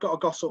feathers. I've got a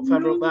goshawk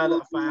feather up there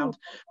that I found.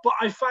 But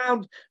I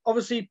found,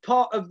 obviously,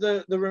 part of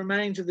the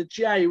remains of the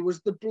jay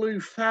was the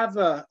blue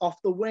feather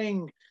off the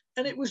wing.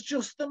 And it was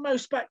just the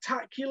most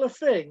spectacular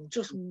thing.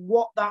 Just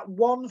that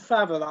one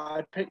feather that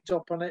I picked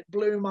up, and it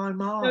blew my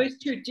mind. No, it's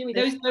true, Jimmy.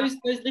 Those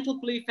little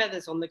blue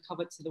feathers on the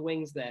coverts of the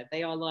wings there,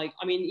 they are like,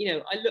 I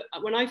mean,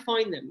 when I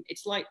find them,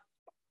 it's like,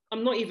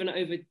 I'm not even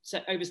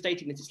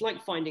overstating this. It's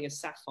like finding a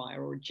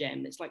sapphire or a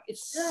gem. It's like,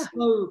 it's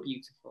so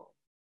beautiful.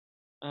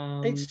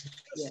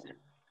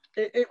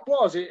 It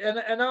was,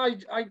 and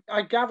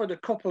I gathered a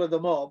couple of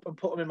them up and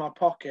put them in my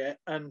pocket,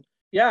 and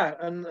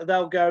and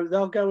they'll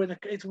go in.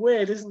 It's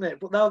weird, isn't it?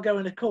 But they'll go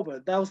in a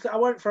cupboard. I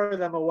won't throw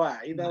them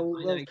away. They'll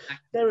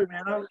stay with me.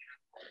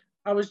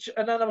 I was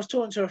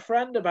talking to a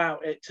friend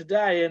about it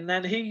today, and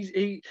then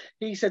he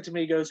said to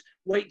me, he goes,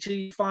 "Wait till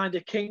you find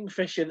a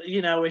kingfisher.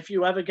 If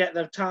you ever get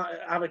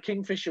have a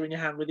kingfisher in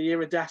your hand with the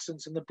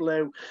iridescence and the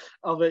blue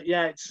of it,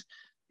 it's."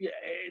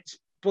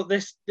 But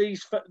these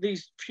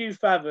few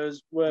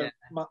feathers were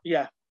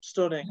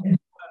stunning.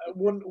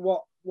 What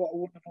a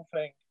wonderful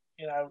thing.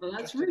 Well,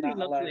 that's really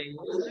lovely.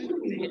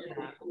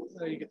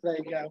 There you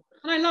go.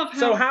 And I love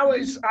how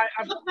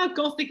how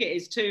gothic it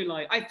is too.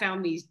 Like, I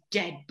found these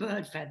dead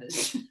bird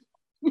feathers.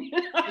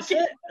 That's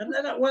it. And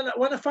then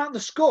when I found the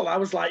skull, I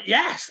was like,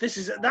 yes,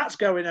 that's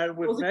going home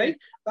with me.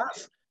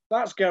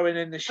 That's going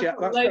in the shelf.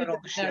 That's going on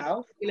the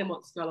shelf.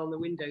 Guillemot skull on the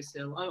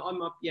windowsill.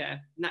 I'm a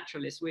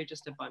naturalist. We're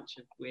just a bunch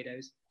of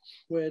weirdos.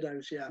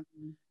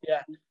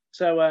 Yeah.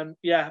 So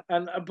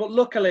but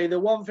luckily the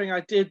one thing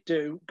I did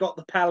do, got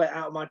the pellet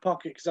out of my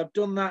pocket, because I've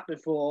done that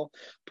before,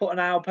 put an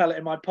owl pellet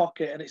in my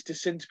pocket and it's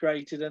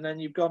disintegrated, and then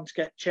you've gone to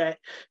get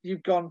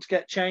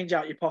change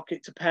out your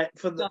pocket to pay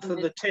for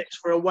the tips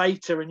for a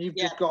waiter, and you've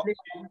just got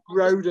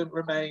rodent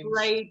remains,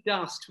 grey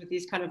dust with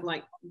these kind of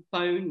like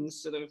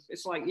bones, sort of.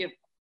 It's like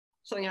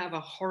something out of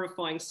a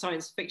horrifying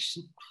science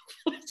fiction.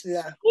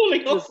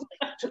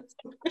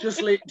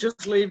 Just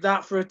leave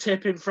that for a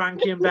tip in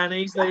Frankie and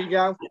Benny's. There you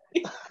go.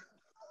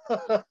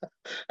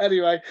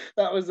 Anyway,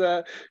 that was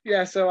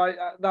yeah. So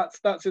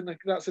that's in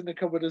the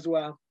cupboard as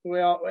well.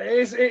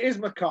 It is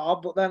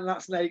macabre, but then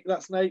that's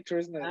nature,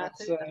 isn't it?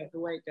 That's the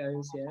way it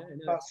goes. Yeah,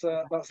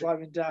 that's life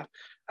and death.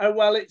 Oh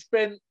well, it's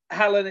been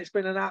Helen. It's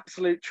been an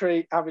absolute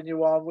treat having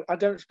you on. I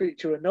don't speak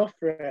to you enough,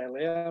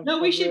 really. No,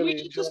 we should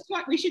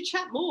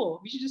chat more.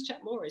 We should just chat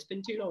more. It's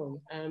been too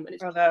long. And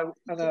it's I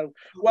know.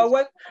 Well,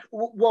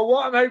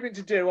 what I'm hoping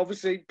to do,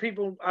 obviously,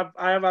 people,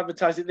 I have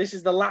advertised it. This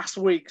is the last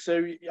week,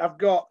 so I've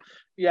got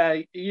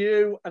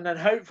you, and then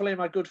hopefully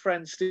my good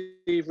friend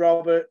Steve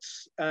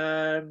Roberts,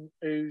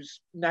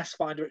 who's nest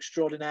finder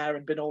extraordinaire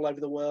and been all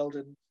over the world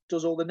and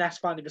does all the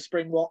nest finding for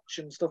Springwatch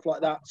and stuff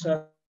like that.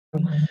 So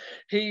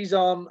he's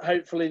on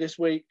hopefully this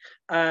week,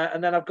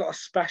 and then I've got a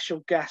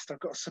special guest. I've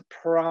got a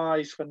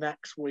surprise for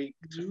next week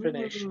to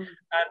finish. And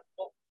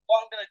what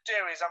I'm going to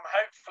do is I'm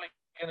hopefully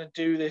going to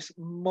do this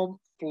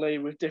monthly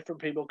with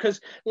different people,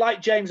 because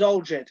like James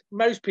Aldred,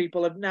 most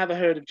people have never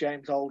heard of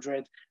James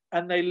Aldred,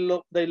 and they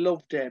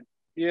loved him.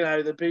 You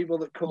know, the people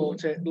that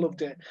caught it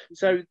loved it.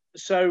 So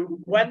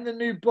when the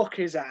new book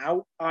is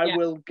out,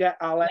 I'll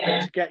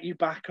get you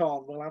back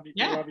on. We'll have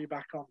you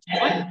back on.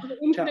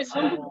 Infinite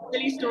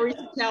silly stories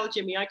to tell,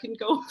 Jimmy. I can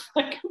go.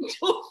 I can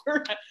talk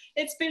for.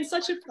 It's been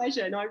such a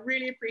pleasure, and I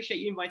really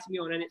appreciate you inviting me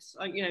on. And it's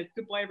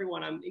goodbye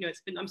everyone.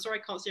 I'm sorry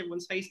I can't see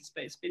everyone's faces,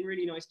 but it's been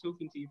really nice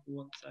talking to you for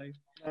once. So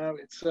no,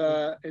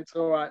 it's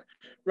all right.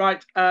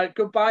 Right,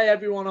 goodbye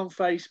everyone on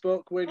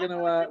Facebook. We're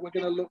gonna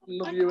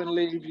love you and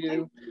leave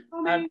you.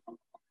 And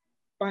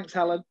thanks,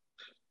 Helen.